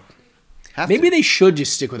 Oh. Maybe they should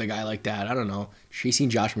just stick with a guy like that. I don't know. Chasing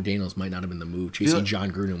Josh McDaniels might not have been the move. Chasing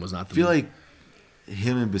John Gruden was not the move. I feel like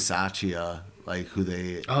him and Bisaccia, who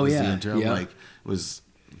they the interim, was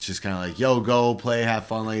just kind of yo, go play, have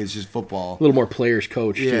fun. It's just football. A little more players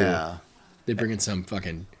coach. Yeah. Too. They bring in some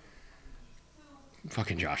fucking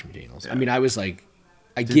Josh McDaniels. Yeah. I mean, I was like,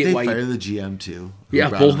 I Did get they why fire the GM too? Yeah,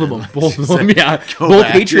 both of them. Yeah, both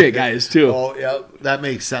Patriot guys too. Oh, yeah, that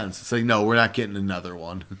makes sense. It's no, we're not getting another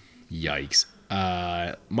one. Yikes.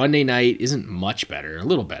 Monday night isn't much better. A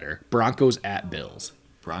little better. Broncos at Bills.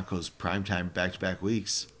 Broncos primetime back-to-back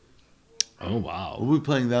weeks. Oh, wow. We'll be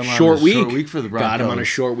playing them short on a week. Short week for the Broncos. Got him on a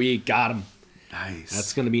short week. Got him. Nice.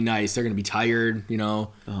 That's going to be nice. They're going to be tired,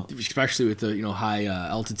 especially with the high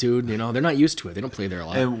altitude. They're not used to it. They don't play there a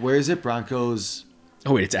lot. And where is it? Broncos...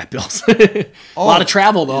 Oh, wait, it's at Bills. A lot of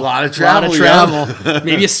travel, though. A lot of travel. Yeah.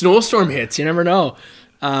 Maybe a snowstorm hits. You never know.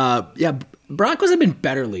 Broncos have been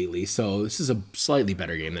better lately, so this is a slightly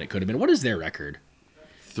better game than it could have been. What is their record?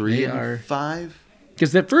 3-5?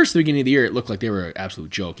 Because at first, the beginning of the year, it looked like they were an absolute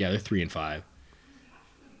joke. Yeah, they're 3-5.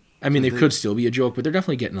 I mean, they could still be a joke, but they're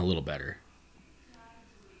definitely getting a little better.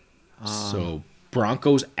 So,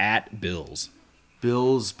 Broncos at Bills.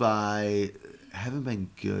 Bills haven't been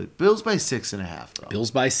good. Bills by 6.5, though.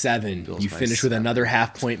 Bills by 7. You finish with another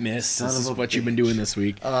half-point miss. This is what you've been doing this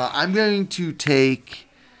week. I'm going to take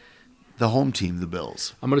the home team, the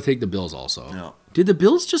Bills. I'm going to take the Bills also. No. Did the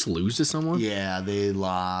Bills just lose to someone? Yeah, they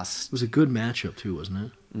lost. It was a good matchup, too, wasn't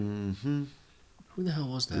it? Mm-hmm. Who the hell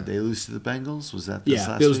was that? Did they lose to the Bengals? Was that this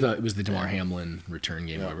last week? Yeah, it was the DeMar Hamlin return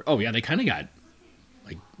game. Yeah. Oh, yeah, they kind of got...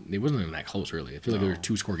 They wasn't even that close, really. I feel like they were a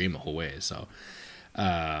 2-score game the whole way, so...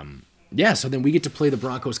 so then we get to play the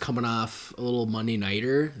Broncos coming off a little Monday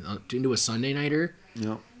nighter into a Sunday nighter.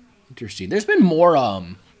 Yep. Interesting. There's been more,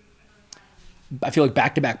 I feel like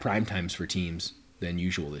back-to-back prime times for teams than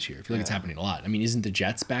usual this year. I feel like it's happening a lot. I mean, isn't the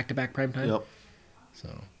Jets back-to-back primetime? Yep.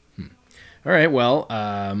 So, all right. Well,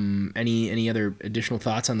 any other additional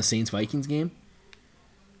thoughts on the Saints-Vikings game?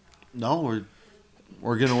 No,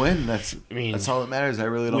 we're gonna win. That's all that matters. I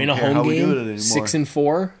really don't Win a care home how we game, do it anymore.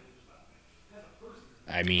 6-4.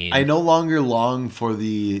 I mean, I no longer long for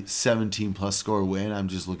the 17+ score win. I'm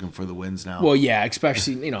just looking for the wins now. well, yeah,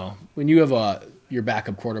 especially when you have your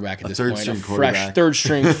backup quarterback at this point, third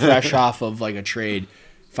string, fresh off of like a trade.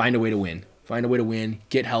 Find a way to win.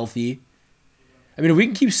 Get healthy. I mean, if we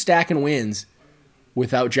can keep stacking wins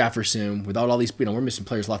without Jefferson, without all these, we're missing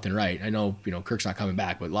players left and right. I know, Kirk's not coming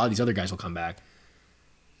back, but a lot of these other guys will come back.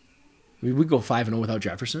 We go 5-0 without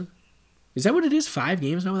Jefferson. Is that what it is? 5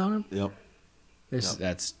 games now without him? Yep.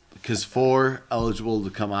 That's because 4 eligible to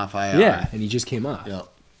come off IR. Yeah, and he just came off. Yep.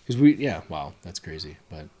 Because wow, that's crazy.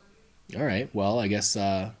 But all right, well, I guess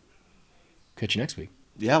catch you next week.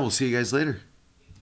 Yeah, we'll see you guys later.